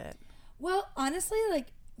about it? Well, honestly, like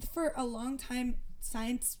for a long time,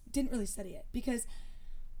 science didn't really study it because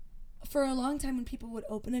for a long time when people would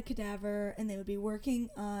open a cadaver and they would be working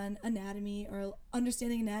on anatomy or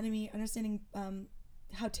understanding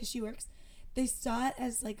how tissue works, they saw it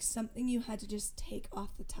as like something you had to just take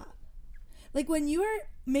off the top. Like when you are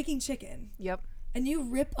making chicken. Yep. And you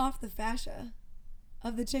rip off the fascia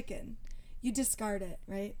of the chicken, you discard it,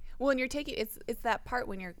 right? Well, and you're taking it's that part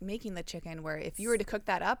when you're making the chicken where if you were to cook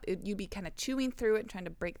that up, you'd be kind of chewing through it and trying to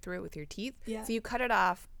break through it with your teeth. Yeah. So you cut it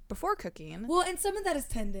off before cooking. Well, and some of that is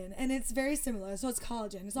tendon, and it's very similar. So it's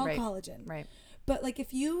collagen. It's all collagen. Right. But like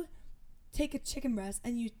if you take a chicken breast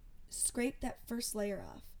and you scrape that first layer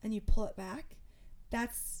off and you pull it back,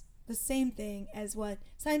 that's the same thing as what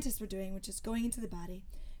scientists were doing, which is going into the body,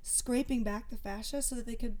 scraping back the fascia so that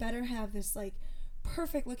they could better have this like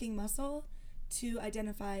perfect looking muscle to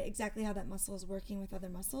identify exactly how that muscle is working with other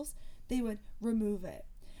muscles. They would remove it.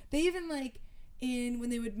 They even when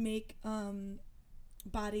they would make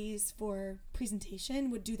bodies for presentation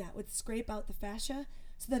would do that, would scrape out the fascia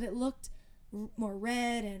so that it looked more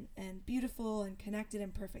red and beautiful and connected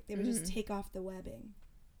and perfect. They would just take off the webbing.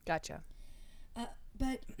 Gotcha.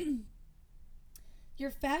 But your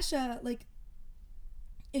fascia, like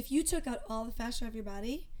if you took out all the fascia of your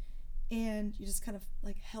body and you just kind of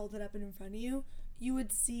like held it up in front of you, you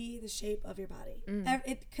would see the shape of your body.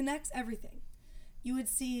 It connects everything. You would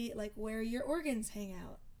see like where your organs hang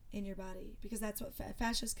out in your body, because that's what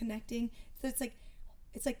fascia is connecting. So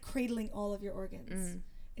it's like cradling all of your organs.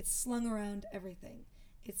 It's slung around everything.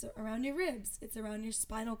 It's around your ribs. It's around your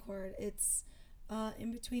spinal cord. It's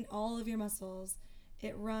in between all of your muscles.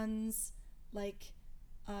 It runs like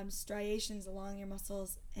striations along your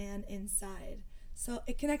muscles and inside. So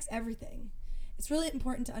it connects everything. It's really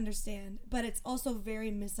important to understand, but it's also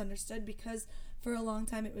very misunderstood because for a long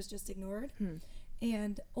time it was just ignored.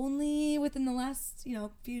 And only within the last,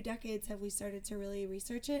 few decades have we started to really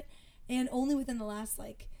research it. And only within the last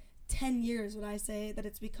 10 years would I say that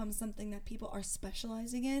it's become something that people are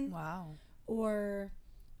specializing in. Wow. Or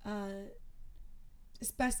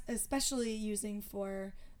especially using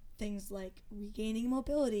for things like regaining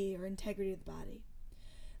mobility or integrity of the body.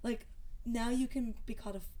 Like now you can be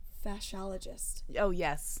called a fasciologist. Oh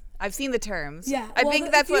yes, I've seen the terms. Yeah, I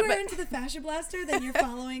think that's what. If you were into the fascia blaster, then you're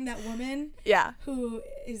following that woman. Yeah. Who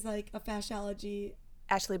is like a fasciology.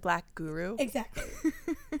 Ashley Black guru. Exactly.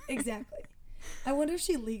 Exactly. I wonder if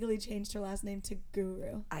she legally changed her last name to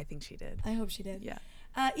Guru. I think she did. I hope she did. Yeah.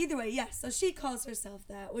 Either way, yes. So she calls herself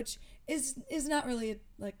that, which is not really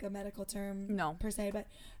like a medical term, no, per se, but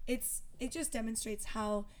it just demonstrates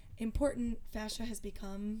how important fascia has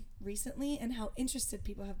become recently and how interested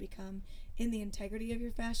people have become in the integrity of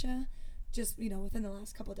your fascia just, within the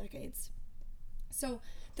last couple decades. So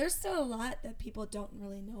there's still a lot that people don't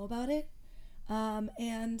really know about it.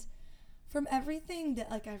 And from everything that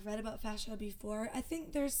I've read about fascia before, I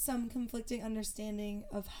think there's some conflicting understanding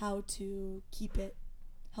of how to keep it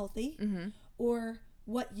healthy or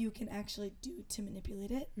what you can actually do to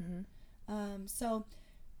manipulate it. So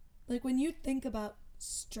when you think about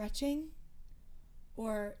stretching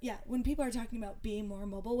when people are talking about being more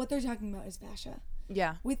mobile, what they're talking about is fascia.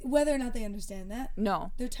 Yeah. With whether or not they understand that.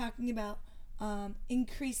 No. They're talking about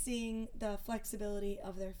increasing the flexibility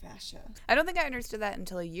of their fascia. I don't think I understood that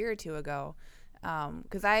until a year or two ago,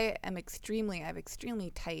 because I have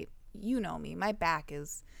extremely tight. You know me. My back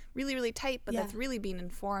is really, really tight, but that's really being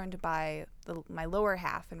informed by my lower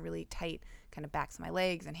half and really tight kind of backs of my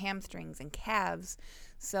legs and hamstrings and calves.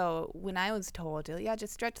 So when I was told,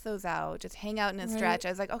 just stretch those out, just hang out in a stretch, I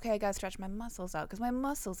was like, okay, I got to stretch my muscles out because my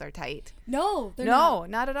muscles are tight. No, they're not. No,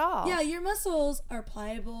 not at all. Yeah, your muscles are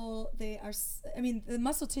pliable. They are, the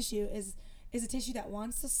muscle tissue is a tissue that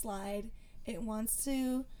wants to slide. It wants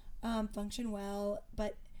to function well,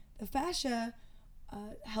 but the fascia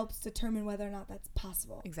helps determine whether or not that's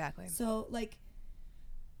possible. Exactly. So,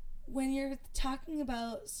 when you're talking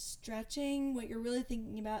about stretching, what you're really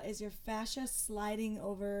thinking about is your fascia sliding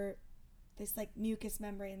over this mucous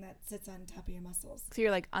membrane that sits on top of your muscles. So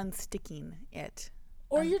you're unsticking it.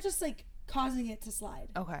 Or you're just causing it to slide.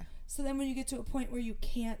 Okay. So then when you get to a point where you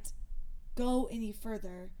can't go any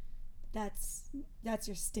further, that's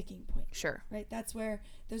your sticking point. Sure. Right? That's where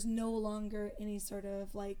there's no longer any sort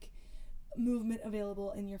of movement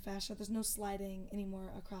available in your fascia. There's no sliding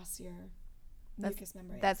anymore across your mucous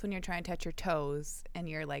membrane. That's when you're trying to touch your toes and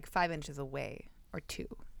you're 5 inches away or 2.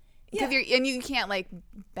 Yeah. And you can't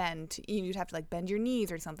bend. You'd have to bend your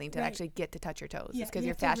knees or something to actually get to touch your toes. Yeah, because you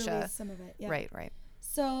your have to fascia. release some of it. Yeah. Right.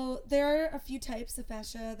 So there are a few types of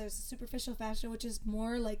fascia. There's a superficial fascia, which is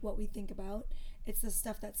more like what we think about. It's the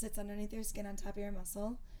stuff that sits underneath your skin on top of your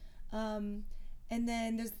muscle. And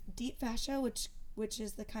then there's deep fascia, which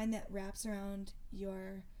is the kind that wraps around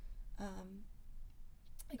your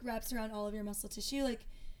wraps around all of your muscle tissue.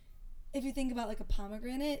 If you think about a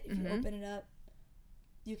pomegranate, if you open it up,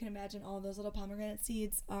 you can imagine all of those little pomegranate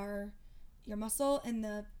seeds are your muscle, and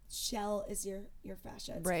the shell is your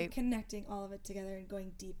fascia. It's connecting all of it together and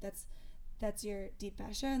going deep. That's your deep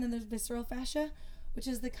fascia. And then there's visceral fascia, which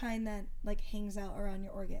is the kind that hangs out around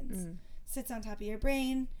your organs. Sits on top of your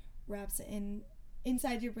brain, wraps it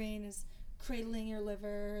inside your brain, is cradling your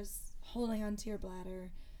liver, is holding onto your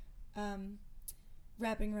bladder,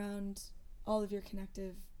 wrapping around all of your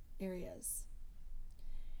connective areas.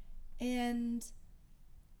 And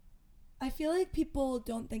I feel like people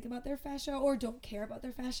don't think about their fascia or don't care about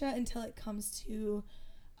their fascia until it comes to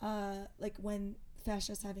like when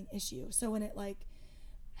fascia is having issue. So when it like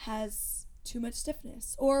has too much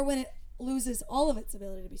stiffness, or when it loses all of its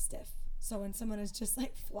ability to be stiff. So when someone is just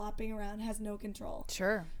like flopping around, has no control.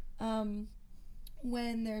 Sure.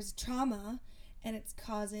 When there's trauma and it's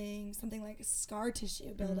causing something like a scar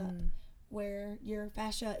tissue buildup, where your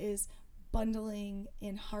fascia is bundling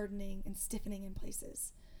and hardening and stiffening in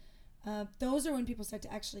places. Those are when people start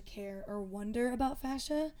to actually care or wonder about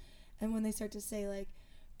fascia, and when they start to say like,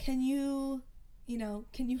 can you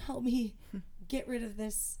help me get rid of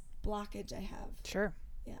this blockage I have? Sure.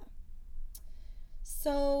 Yeah.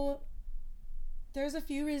 So there's a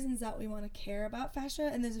few reasons that we want to care about fascia,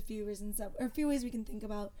 and there's a few ways we can think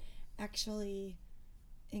about actually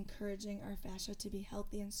encouraging our fascia to be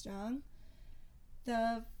healthy and strong.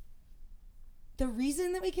 The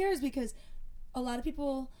reason that we care is because a lot of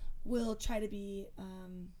people will try to be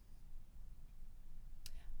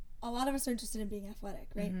a lot of us are interested in being athletic,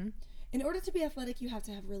 right? Mm-hmm. In order to be athletic, you have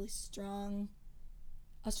to have a strong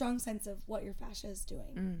sense of what your fascia is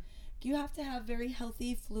doing. You have to have very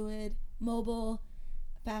healthy, fluid, mobile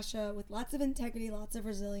fascia with lots of integrity, lots of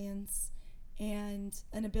resilience, and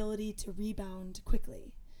an ability to rebound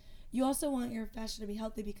quickly. You also want your fascia to be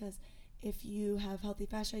healthy because if you have healthy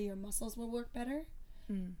fascia, your muscles will work better.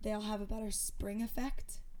 They'll have a better spring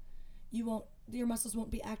effect. Your muscles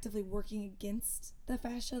won't be actively working against the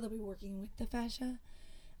fascia. They'll be working with the fascia.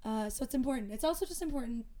 So it's important. It's also just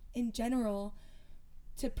important in general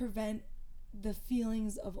to prevent the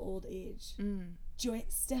feelings of old age.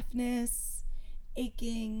 Joint stiffness,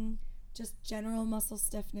 aching, just general muscle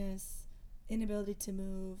stiffness, inability to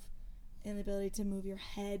move your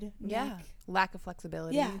head, neck. Lack of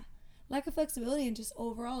flexibility. Yeah. Lack of flexibility and just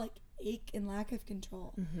overall like ache and lack of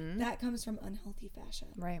control. That comes from unhealthy fascia.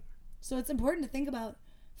 Right. So it's important to think about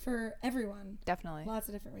for everyone. Definitely. Lots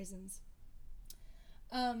of different reasons.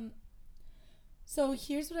 So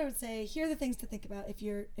here's what I would say. Here are the things to think about if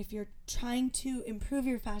you're trying to improve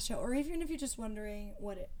your fascia, or even if you're just wondering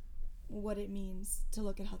what it means to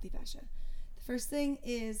look at healthy fascia. The first thing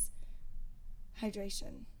is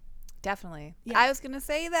hydration. Definitely. Yeah. I was going to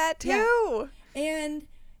say that too. Yeah. And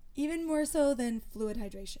even more so than fluid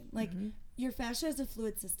hydration. Like your fascia is a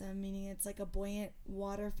fluid system, meaning it's like a buoyant,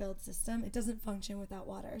 water-filled system. It doesn't function without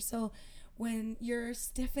water. So when you're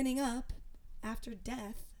stiffening up after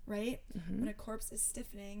death, right? When a corpse is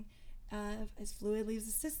stiffening, as fluid leaves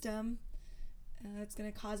the system, it's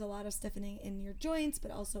going to cause a lot of stiffening in your joints,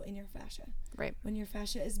 but also in your fascia. Right. When your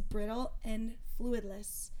fascia is brittle and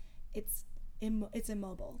fluidless, it's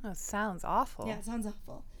immobile. Oh, sounds awful. Yeah, it sounds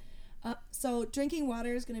awful. So drinking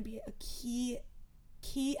water is going to be a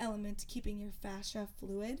key element to keeping your fascia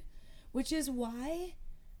fluid, which is why,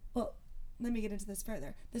 well, let me get into this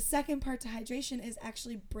further. The second part to hydration is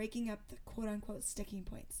actually breaking up the quote-unquote sticking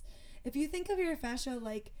points. If you think of your fascia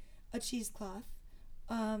like a cheesecloth,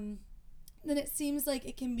 then it seems like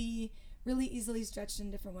it can be really easily stretched in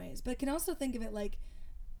different ways. But can also think of it like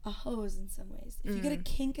a hose in some ways. If you get a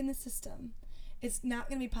kink in the system, it's not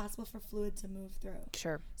going to be possible for fluid to move through.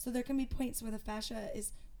 Sure. So there can be points where the fascia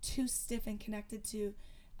is too stiff and connected to,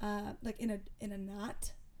 like in a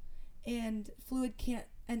knot, and fluid can't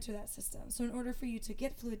enter that system. So in order for you to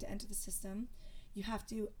get fluid to enter the system, you have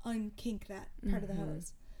to unkink that part of the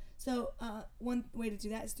hose. So one way to do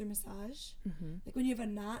that is through massage. Like when you have a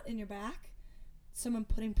knot in your back, someone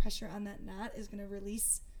putting pressure on that knot is going to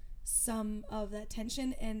release some of that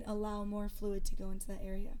tension and allow more fluid to go into that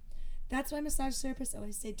area. That's why massage therapists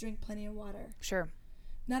always say drink plenty of water. Sure.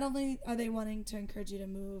 Not only are they wanting to encourage you to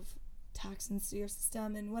move toxins through your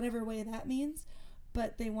system in whatever way that means,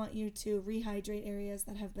 but they want you to rehydrate areas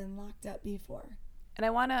that have been locked up before. And I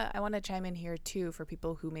wanna chime in here too for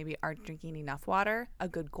people who maybe aren't drinking enough water. A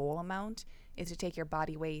good goal amount is to take your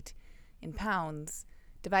body weight in pounds,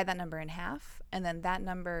 divide that number in half, and then that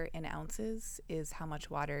number in ounces is how much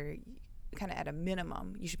water, kind of at a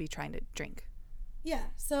minimum, you should be trying to drink. Yeah,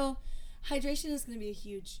 so hydration is going to be a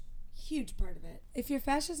huge part of it. If your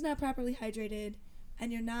fascia is not properly hydrated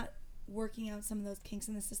and you're not working out some of those kinks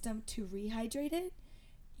in the system to rehydrate it,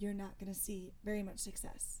 you're not going to see very much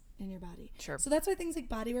success in your body. Sure. So that's why things like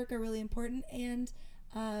body work are really important, and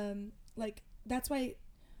that's why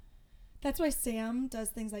Sam does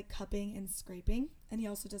things like cupping and scraping, and he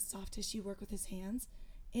also does soft tissue work with his hands,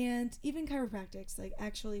 and even chiropractics, like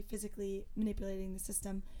actually physically manipulating the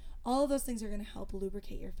system. All of those things are going to help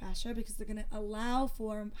lubricate your fascia because they're going to allow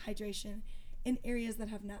for hydration in areas that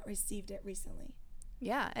have not received it recently.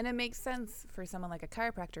 Yeah, and it makes sense for someone like a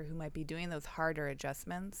chiropractor who might be doing those harder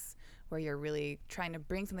adjustments where you're really trying to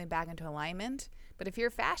bring something back into alignment. But if your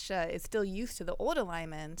fascia is still used to the old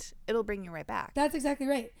alignment, it'll bring you right back. That's exactly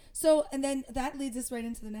right. So, and then that leads us right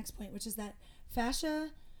into the next point, which is that fascia,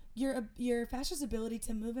 your fascia's ability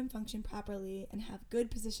to move and function properly and have good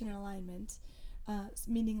position and alignment,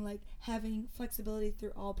 meaning like having flexibility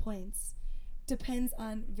through all points, depends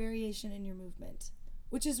on variation in your movement.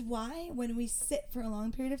 Which is why when we sit for a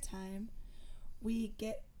long period of time, we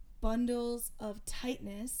get bundles of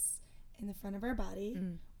tightness in the front of our body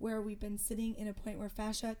where we've been sitting in a point where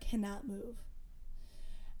fascia cannot move.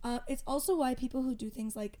 It's also why people who do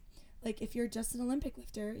things like if you're just an Olympic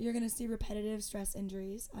lifter, you're going to see repetitive stress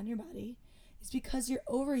injuries on your body. It's because you're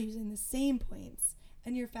overusing the same points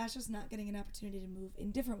and your fascia's not getting an opportunity to move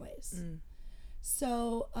in different ways.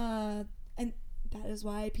 So, and that is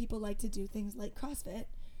why people like to do things like CrossFit,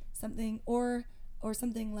 something or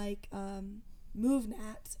something like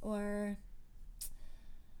MoveNat or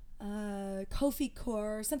Kofi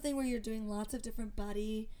Core, or something where you're doing lots of different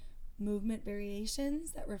body movement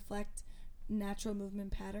variations that reflect natural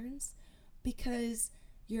movement patterns, because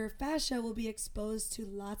your fascia will be exposed to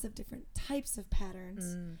lots of different types of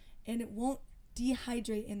patterns and it won't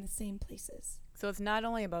dehydrate in the same places. So it's not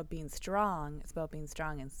only about being strong, it's about being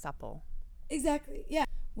strong and supple. Exactly, yeah.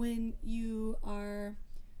 When you are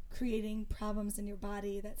creating problems in your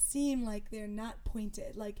body that seem like they're not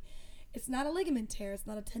pointed, like it's not a ligament tear, it's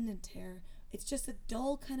not a tendon tear, it's just a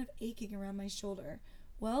dull kind of aching around my shoulder.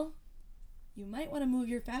 Well, you might want to move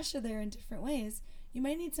your fascia there in different ways. You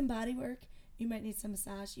might need some body work, you might need some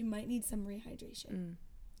massage, you might need some rehydration.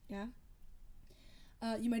 Yeah?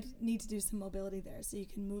 You might need to do some mobility there so you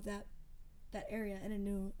can move that area in a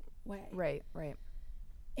new way. Right.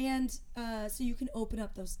 And so you can open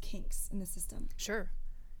up those kinks in the system. Sure.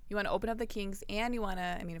 You want to open up the kinks, and you want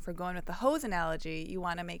to, if we're going with the hose analogy, you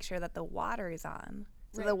want to make sure that the water is on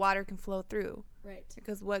so the water can flow through. Right.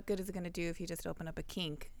 Because what good is it going to do if you just open up a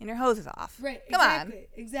kink and your hose is off? Right. Come on.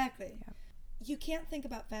 Exactly. Yeah. You can't think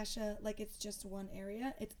about fascia like it's just one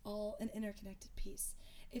area. It's all an interconnected piece.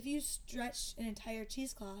 If you stretch an entire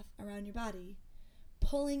cheesecloth around your body,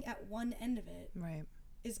 pulling at one end of it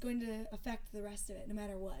is going to affect the rest of it no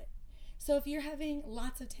matter what. So if you're having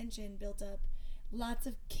lots of tension built up, lots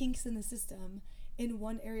of kinks in the system in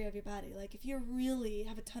one area of your body, like if you really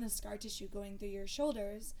have a ton of scar tissue going through your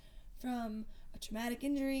shoulders from a traumatic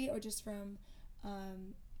injury or just from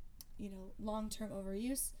long-term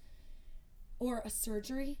overuse or a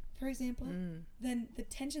surgery, for example, then the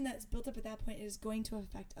tension that's built up at that point is going to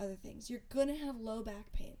affect other things. You're going to have low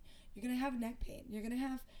back pain. You're going to have neck pain. You're going to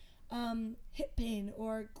have hip pain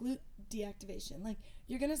or glute deactivation. Like,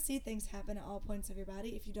 you're going to see things happen at all points of your body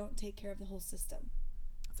if you don't take care of the whole system.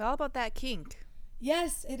 It's all about that kink.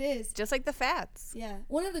 Yes, it is. Just like the fats. Yeah.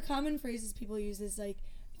 One of the common phrases people use is like,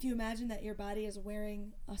 if you imagine that your body is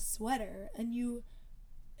wearing a sweater and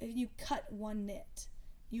if you cut one knit,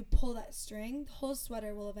 you pull that string, the whole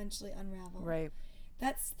sweater will eventually unravel. Right.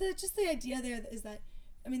 That's just the idea there is that,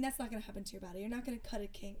 that's not going to happen to your body. You're not going to cut a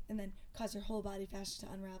kink and then cause your whole body fascia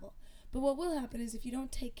to unravel. But what will happen is if you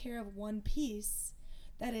don't take care of one piece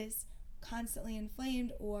that is constantly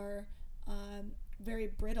inflamed or very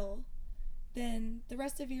brittle, then the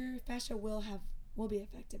rest of your fascia will be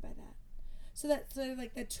affected by that. So that's sort of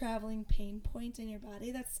like the traveling pain point in your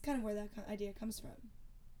body. That's kind of where that idea comes from.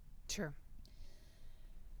 Sure.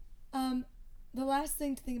 The last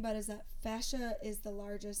thing to think about is that fascia is the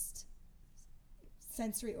largest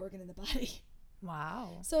sensory organ in the body.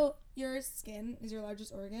 Wow. So your skin is your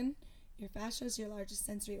largest organ. Your fascia is your largest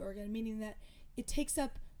sensory organ, meaning that it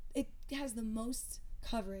has the most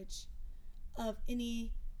coverage of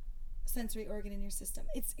any sensory organ in your system.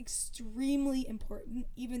 It's extremely important,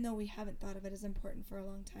 even though we haven't thought of it as important for a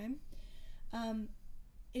long time.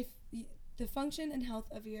 The function and health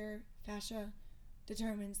of your fascia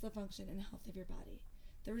determines the function and health of your body.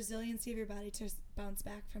 The resiliency of your body to bounce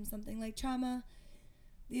back from something like trauma,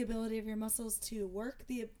 the ability of your muscles to work,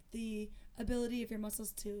 the ability of your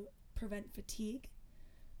muscles to prevent fatigue.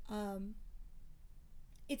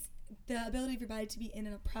 It's the ability of your body to be in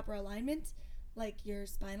a proper alignment, like your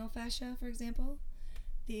spinal fascia, for example.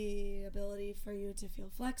 The ability for you to feel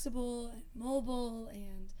flexible and mobile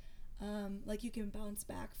and like you can bounce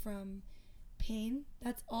back from pain.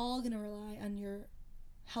 That's all going to rely on your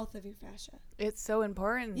health of your fascia. It's so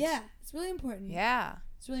important. Yeah, it's really important. Yeah.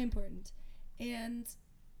 It's really important. And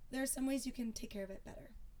there are some ways you can take care of it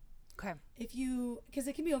better. Okay. Because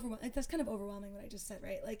it can be overwhelming. That's kind of overwhelming what I just said,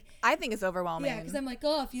 right? Like, I think it's overwhelming. Yeah, because I'm like,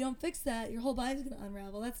 if you don't fix that, your whole body's going to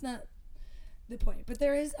unravel. That's not the point. But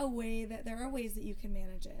there are ways that you can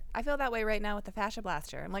manage it. I feel that way right now with the fascia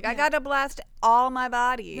blaster. I'm like, Yeah. I got to blast all my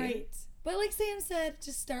body. Right. But like Sam said,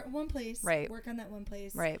 just start one place. Right. Work on that one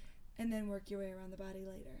place. Right. And then work your way around the body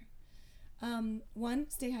later. 1,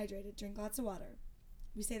 stay hydrated. Drink lots of water.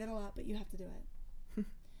 We say that a lot, but you have to do it.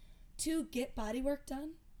 2, get body work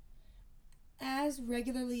done as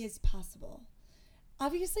regularly as possible.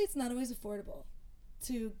 Obviously, it's not always affordable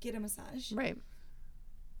to get a massage. Right.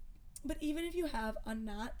 But even if you have a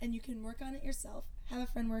knot and you can work on it yourself, have a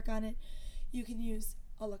friend work on it, you can use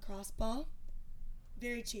a lacrosse ball.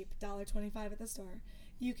 Very cheap, $1.25 at the store.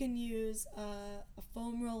 You can use a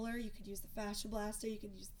foam roller. You could use the fascia blaster. You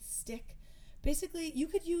could use the stick. Basically, you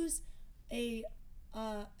could use an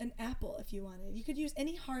apple if you wanted. You could use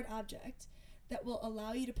any hard object that will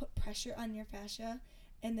allow you to put pressure on your fascia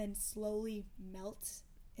and then slowly melt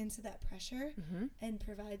into that pressure and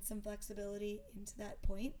provide some flexibility into that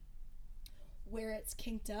point where it's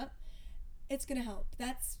kinked up. It's going to help.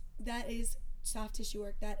 That is soft tissue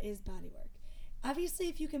work. That is body work. Obviously,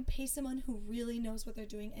 if you can pay someone who really knows what they're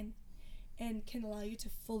doing and can allow you to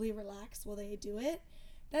fully relax while they do it,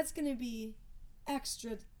 that's going to be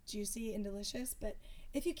extra juicy and delicious. But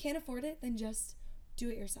if you can't afford it, then just do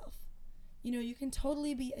it yourself. You know, you can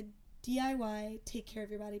totally be a DIY, take care of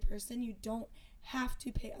your body person. You don't have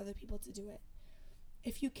to pay other people to do it.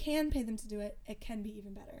 If you can pay them to do it, it can be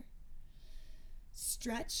even better.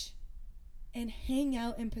 Stretch and hang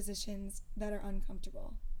out in positions that are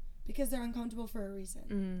uncomfortable because they're uncomfortable for a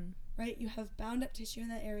reason, right? You have bound up tissue in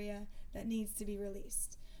that area that needs to be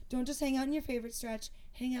released. Don't just hang out in your favorite stretch,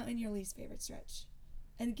 hang out in your least favorite stretch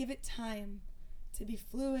and give it time to be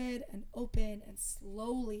fluid and open and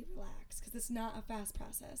slowly relax because it's not a fast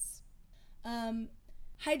process.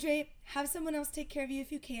 Hydrate, have someone else take care of you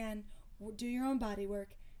if you can, do your own body work,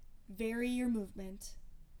 vary your movement,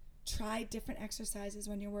 try different exercises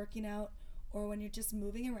when you're working out or when you're just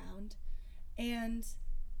moving around, and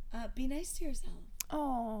be nice to yourself.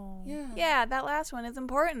 Oh. Yeah, that last one is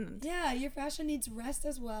important. Yeah, your fascia needs rest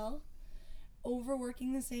as well.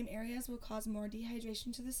 Overworking the same areas will cause more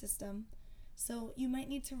dehydration to the system. So you might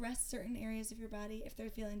need to rest certain areas of your body if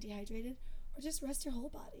they're feeling dehydrated, or just rest your whole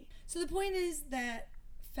body. So the point is that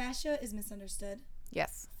fascia is misunderstood.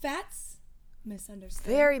 Yes. Fats, misunderstood.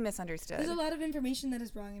 Very misunderstood. There's a lot of information that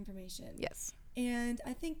is wrong information. Yes. And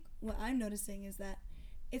I think what I'm noticing is that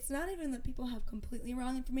it's not even that people have completely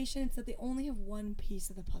wrong information, it's that they only have one piece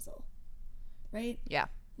of the puzzle. Right? Yeah.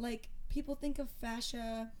 Like, people think of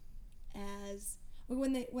fascia as,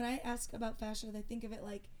 when I ask about fascia, they think of it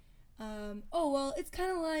like, oh, well, it's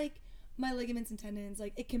kind of like my ligaments and tendons,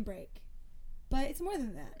 like, it can break. But it's more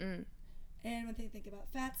than that. And when they think about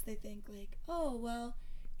fats, they think like, oh, well,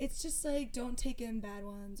 it's just like, don't take in bad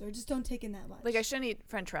ones, or just don't take in that much. Like, I shouldn't eat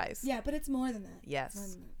French fries. Yeah, but it's more than that.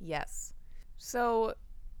 Yes. Yes. So,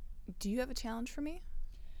 do you have a challenge for me?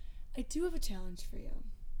 I do have a challenge for you.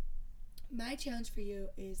 My challenge for you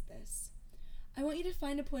is this. I want you to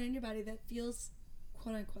find a point in your body that feels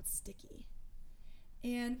quote unquote sticky.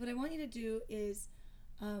 And what I want you to do is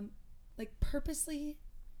purposely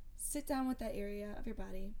sit down with that area of your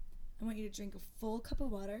body. I want you to drink a full cup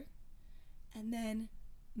of water and then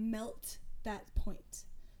melt that point.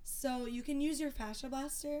 So you can use your fascia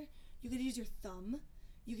blaster, you could use your thumb,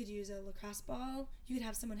 you could use a lacrosse ball, you could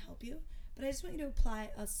have someone help you, but I just want you to apply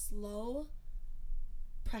a slow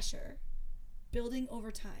pressure building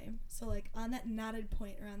over time. So like on that knotted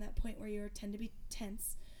point, around that point where you tend to be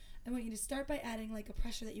tense, I want you to start by adding like a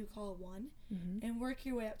pressure that you would call a 1 and work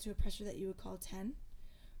your way up to a pressure that you would call 10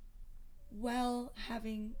 while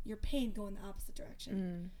having your pain go in the opposite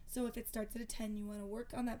direction. So if it starts at a 10, you want to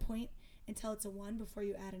work on that point until it's a 1 before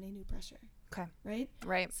you add any new pressure. Okay. Right?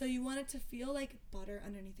 Right. So you want it to feel like butter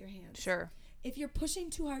underneath your hands. Sure. If you're pushing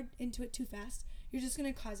too hard into it too fast, you're just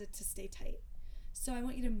going to cause it to stay tight. So I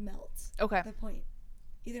want you to melt the point.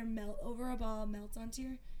 Either melt over a ball, melt onto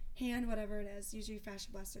your hand, whatever it is. Use your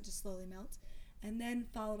fascia blaster to slowly melt. And then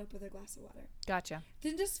follow it up with a glass of water. Gotcha.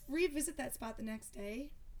 Then just revisit that spot the next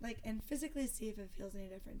day, and physically see if it feels any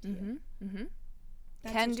different to you.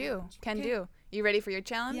 Can do. You ready for your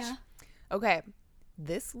challenge? Yeah. Okay.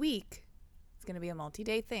 This week, it's going to be a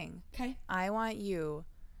multi-day thing. Okay. I want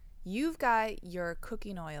you've got your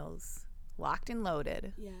cooking oils locked and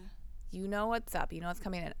loaded. Yeah. You know what's up. You know what's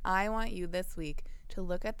coming in. I want you this week to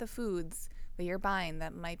look at the foods that you're buying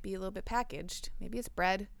that might be a little bit packaged. Maybe it's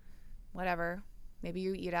bread, whatever. Maybe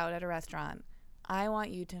you eat out at a restaurant. I want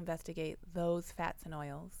you to investigate those fats and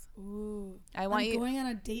oils. Ooh. I'm going on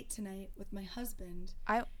a date tonight with my husband.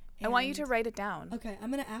 I want you to write it down. Okay,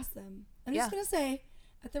 I'm going to ask them. I'm just going to say,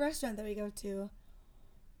 at the restaurant that we go to,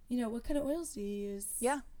 what kind of oils do you use?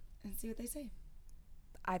 Yeah. And see what they say.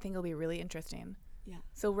 I think it'll be really interesting. Yeah.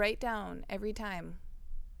 So write down every time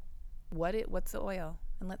what's the oil,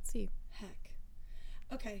 and let's see. Heck.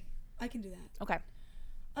 Okay, I can do that. Okay.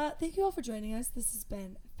 Thank you all for joining us. This has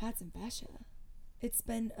been Fats and Fascia. It's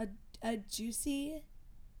been a juicy,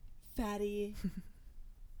 fatty,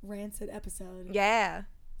 rancid episode. Yeah.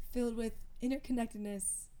 Filled with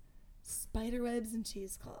interconnectedness, spiderwebs and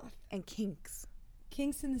cheesecloth. And kinks.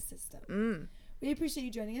 Kinks in the system. We appreciate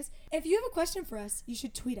you joining us. If you have a question for us, you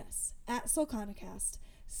should tweet us at SolcanaCast.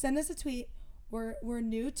 Send us a tweet. We're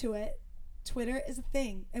new to it. Twitter is a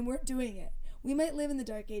thing, and we're doing it. We might live in the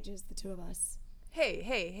dark ages, the two of us.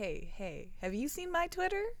 Hey. Have you seen my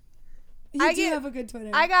Twitter? You do have a good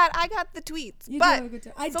Twitter. I got the tweets. You but do have a good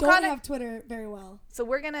Twitter. I don't have Twitter very well. So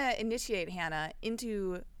we're going to initiate Hannah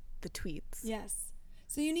into the tweets. Yes.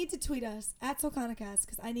 So you need to tweet us at SolcanaCast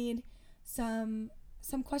because I need some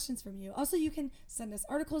questions from you. Also, you can send us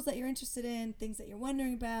articles that you're interested in, things that you're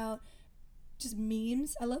wondering about, just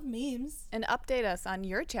memes. I love memes. And update us on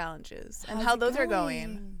your challenges and how those are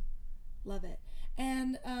going. Love it.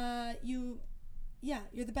 And you're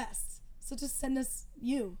the best. So just send us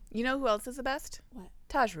you. You know who else is the best? What?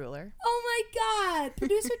 Taj Ruler. Oh my God.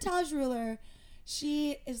 Producer Taj Ruler.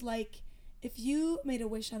 She is like, if you made a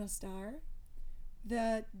wish on a star,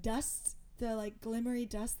 the dust, the like glimmery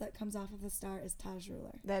dust that comes off of the star is Taj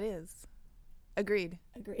Ruler. That is. Agreed.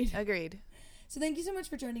 So thank you so much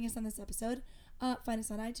for joining us on this episode. Find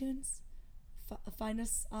us on iTunes. Find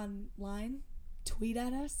us online. Tweet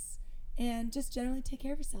at us. And just generally take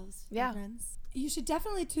care of yourselves, my friends. You should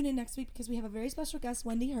definitely tune in next week because we have a very special guest,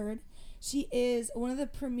 Wendy Hurd. She is one of the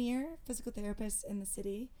premier physical therapists in the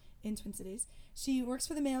city, in Twin Cities. She works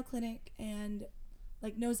for the Mayo Clinic and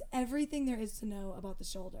knows everything there is to know about the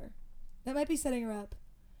shoulder. That might be setting her up,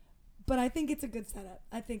 but I think it's a good setup.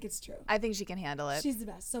 I think it's true. I think she can handle it. She's the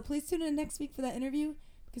best. So please tune in next week for that interview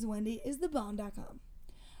because Wendy is thebomb.com.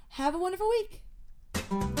 Have a wonderful week.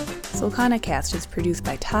 SolcanaCast is produced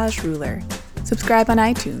by Taj Ruler. Subscribe on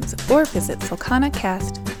iTunes or visit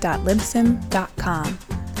solcanacast.libsyn.com.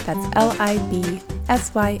 That's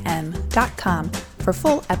LIBSYN.com for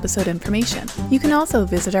full episode information. You can also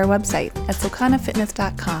visit our website at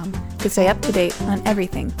solcanafitness.com to stay up to date on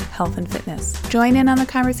everything health and fitness. Join in on the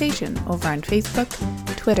conversation over on Facebook,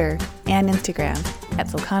 Twitter, and Instagram at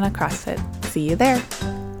Solcana CrossFit. See you there.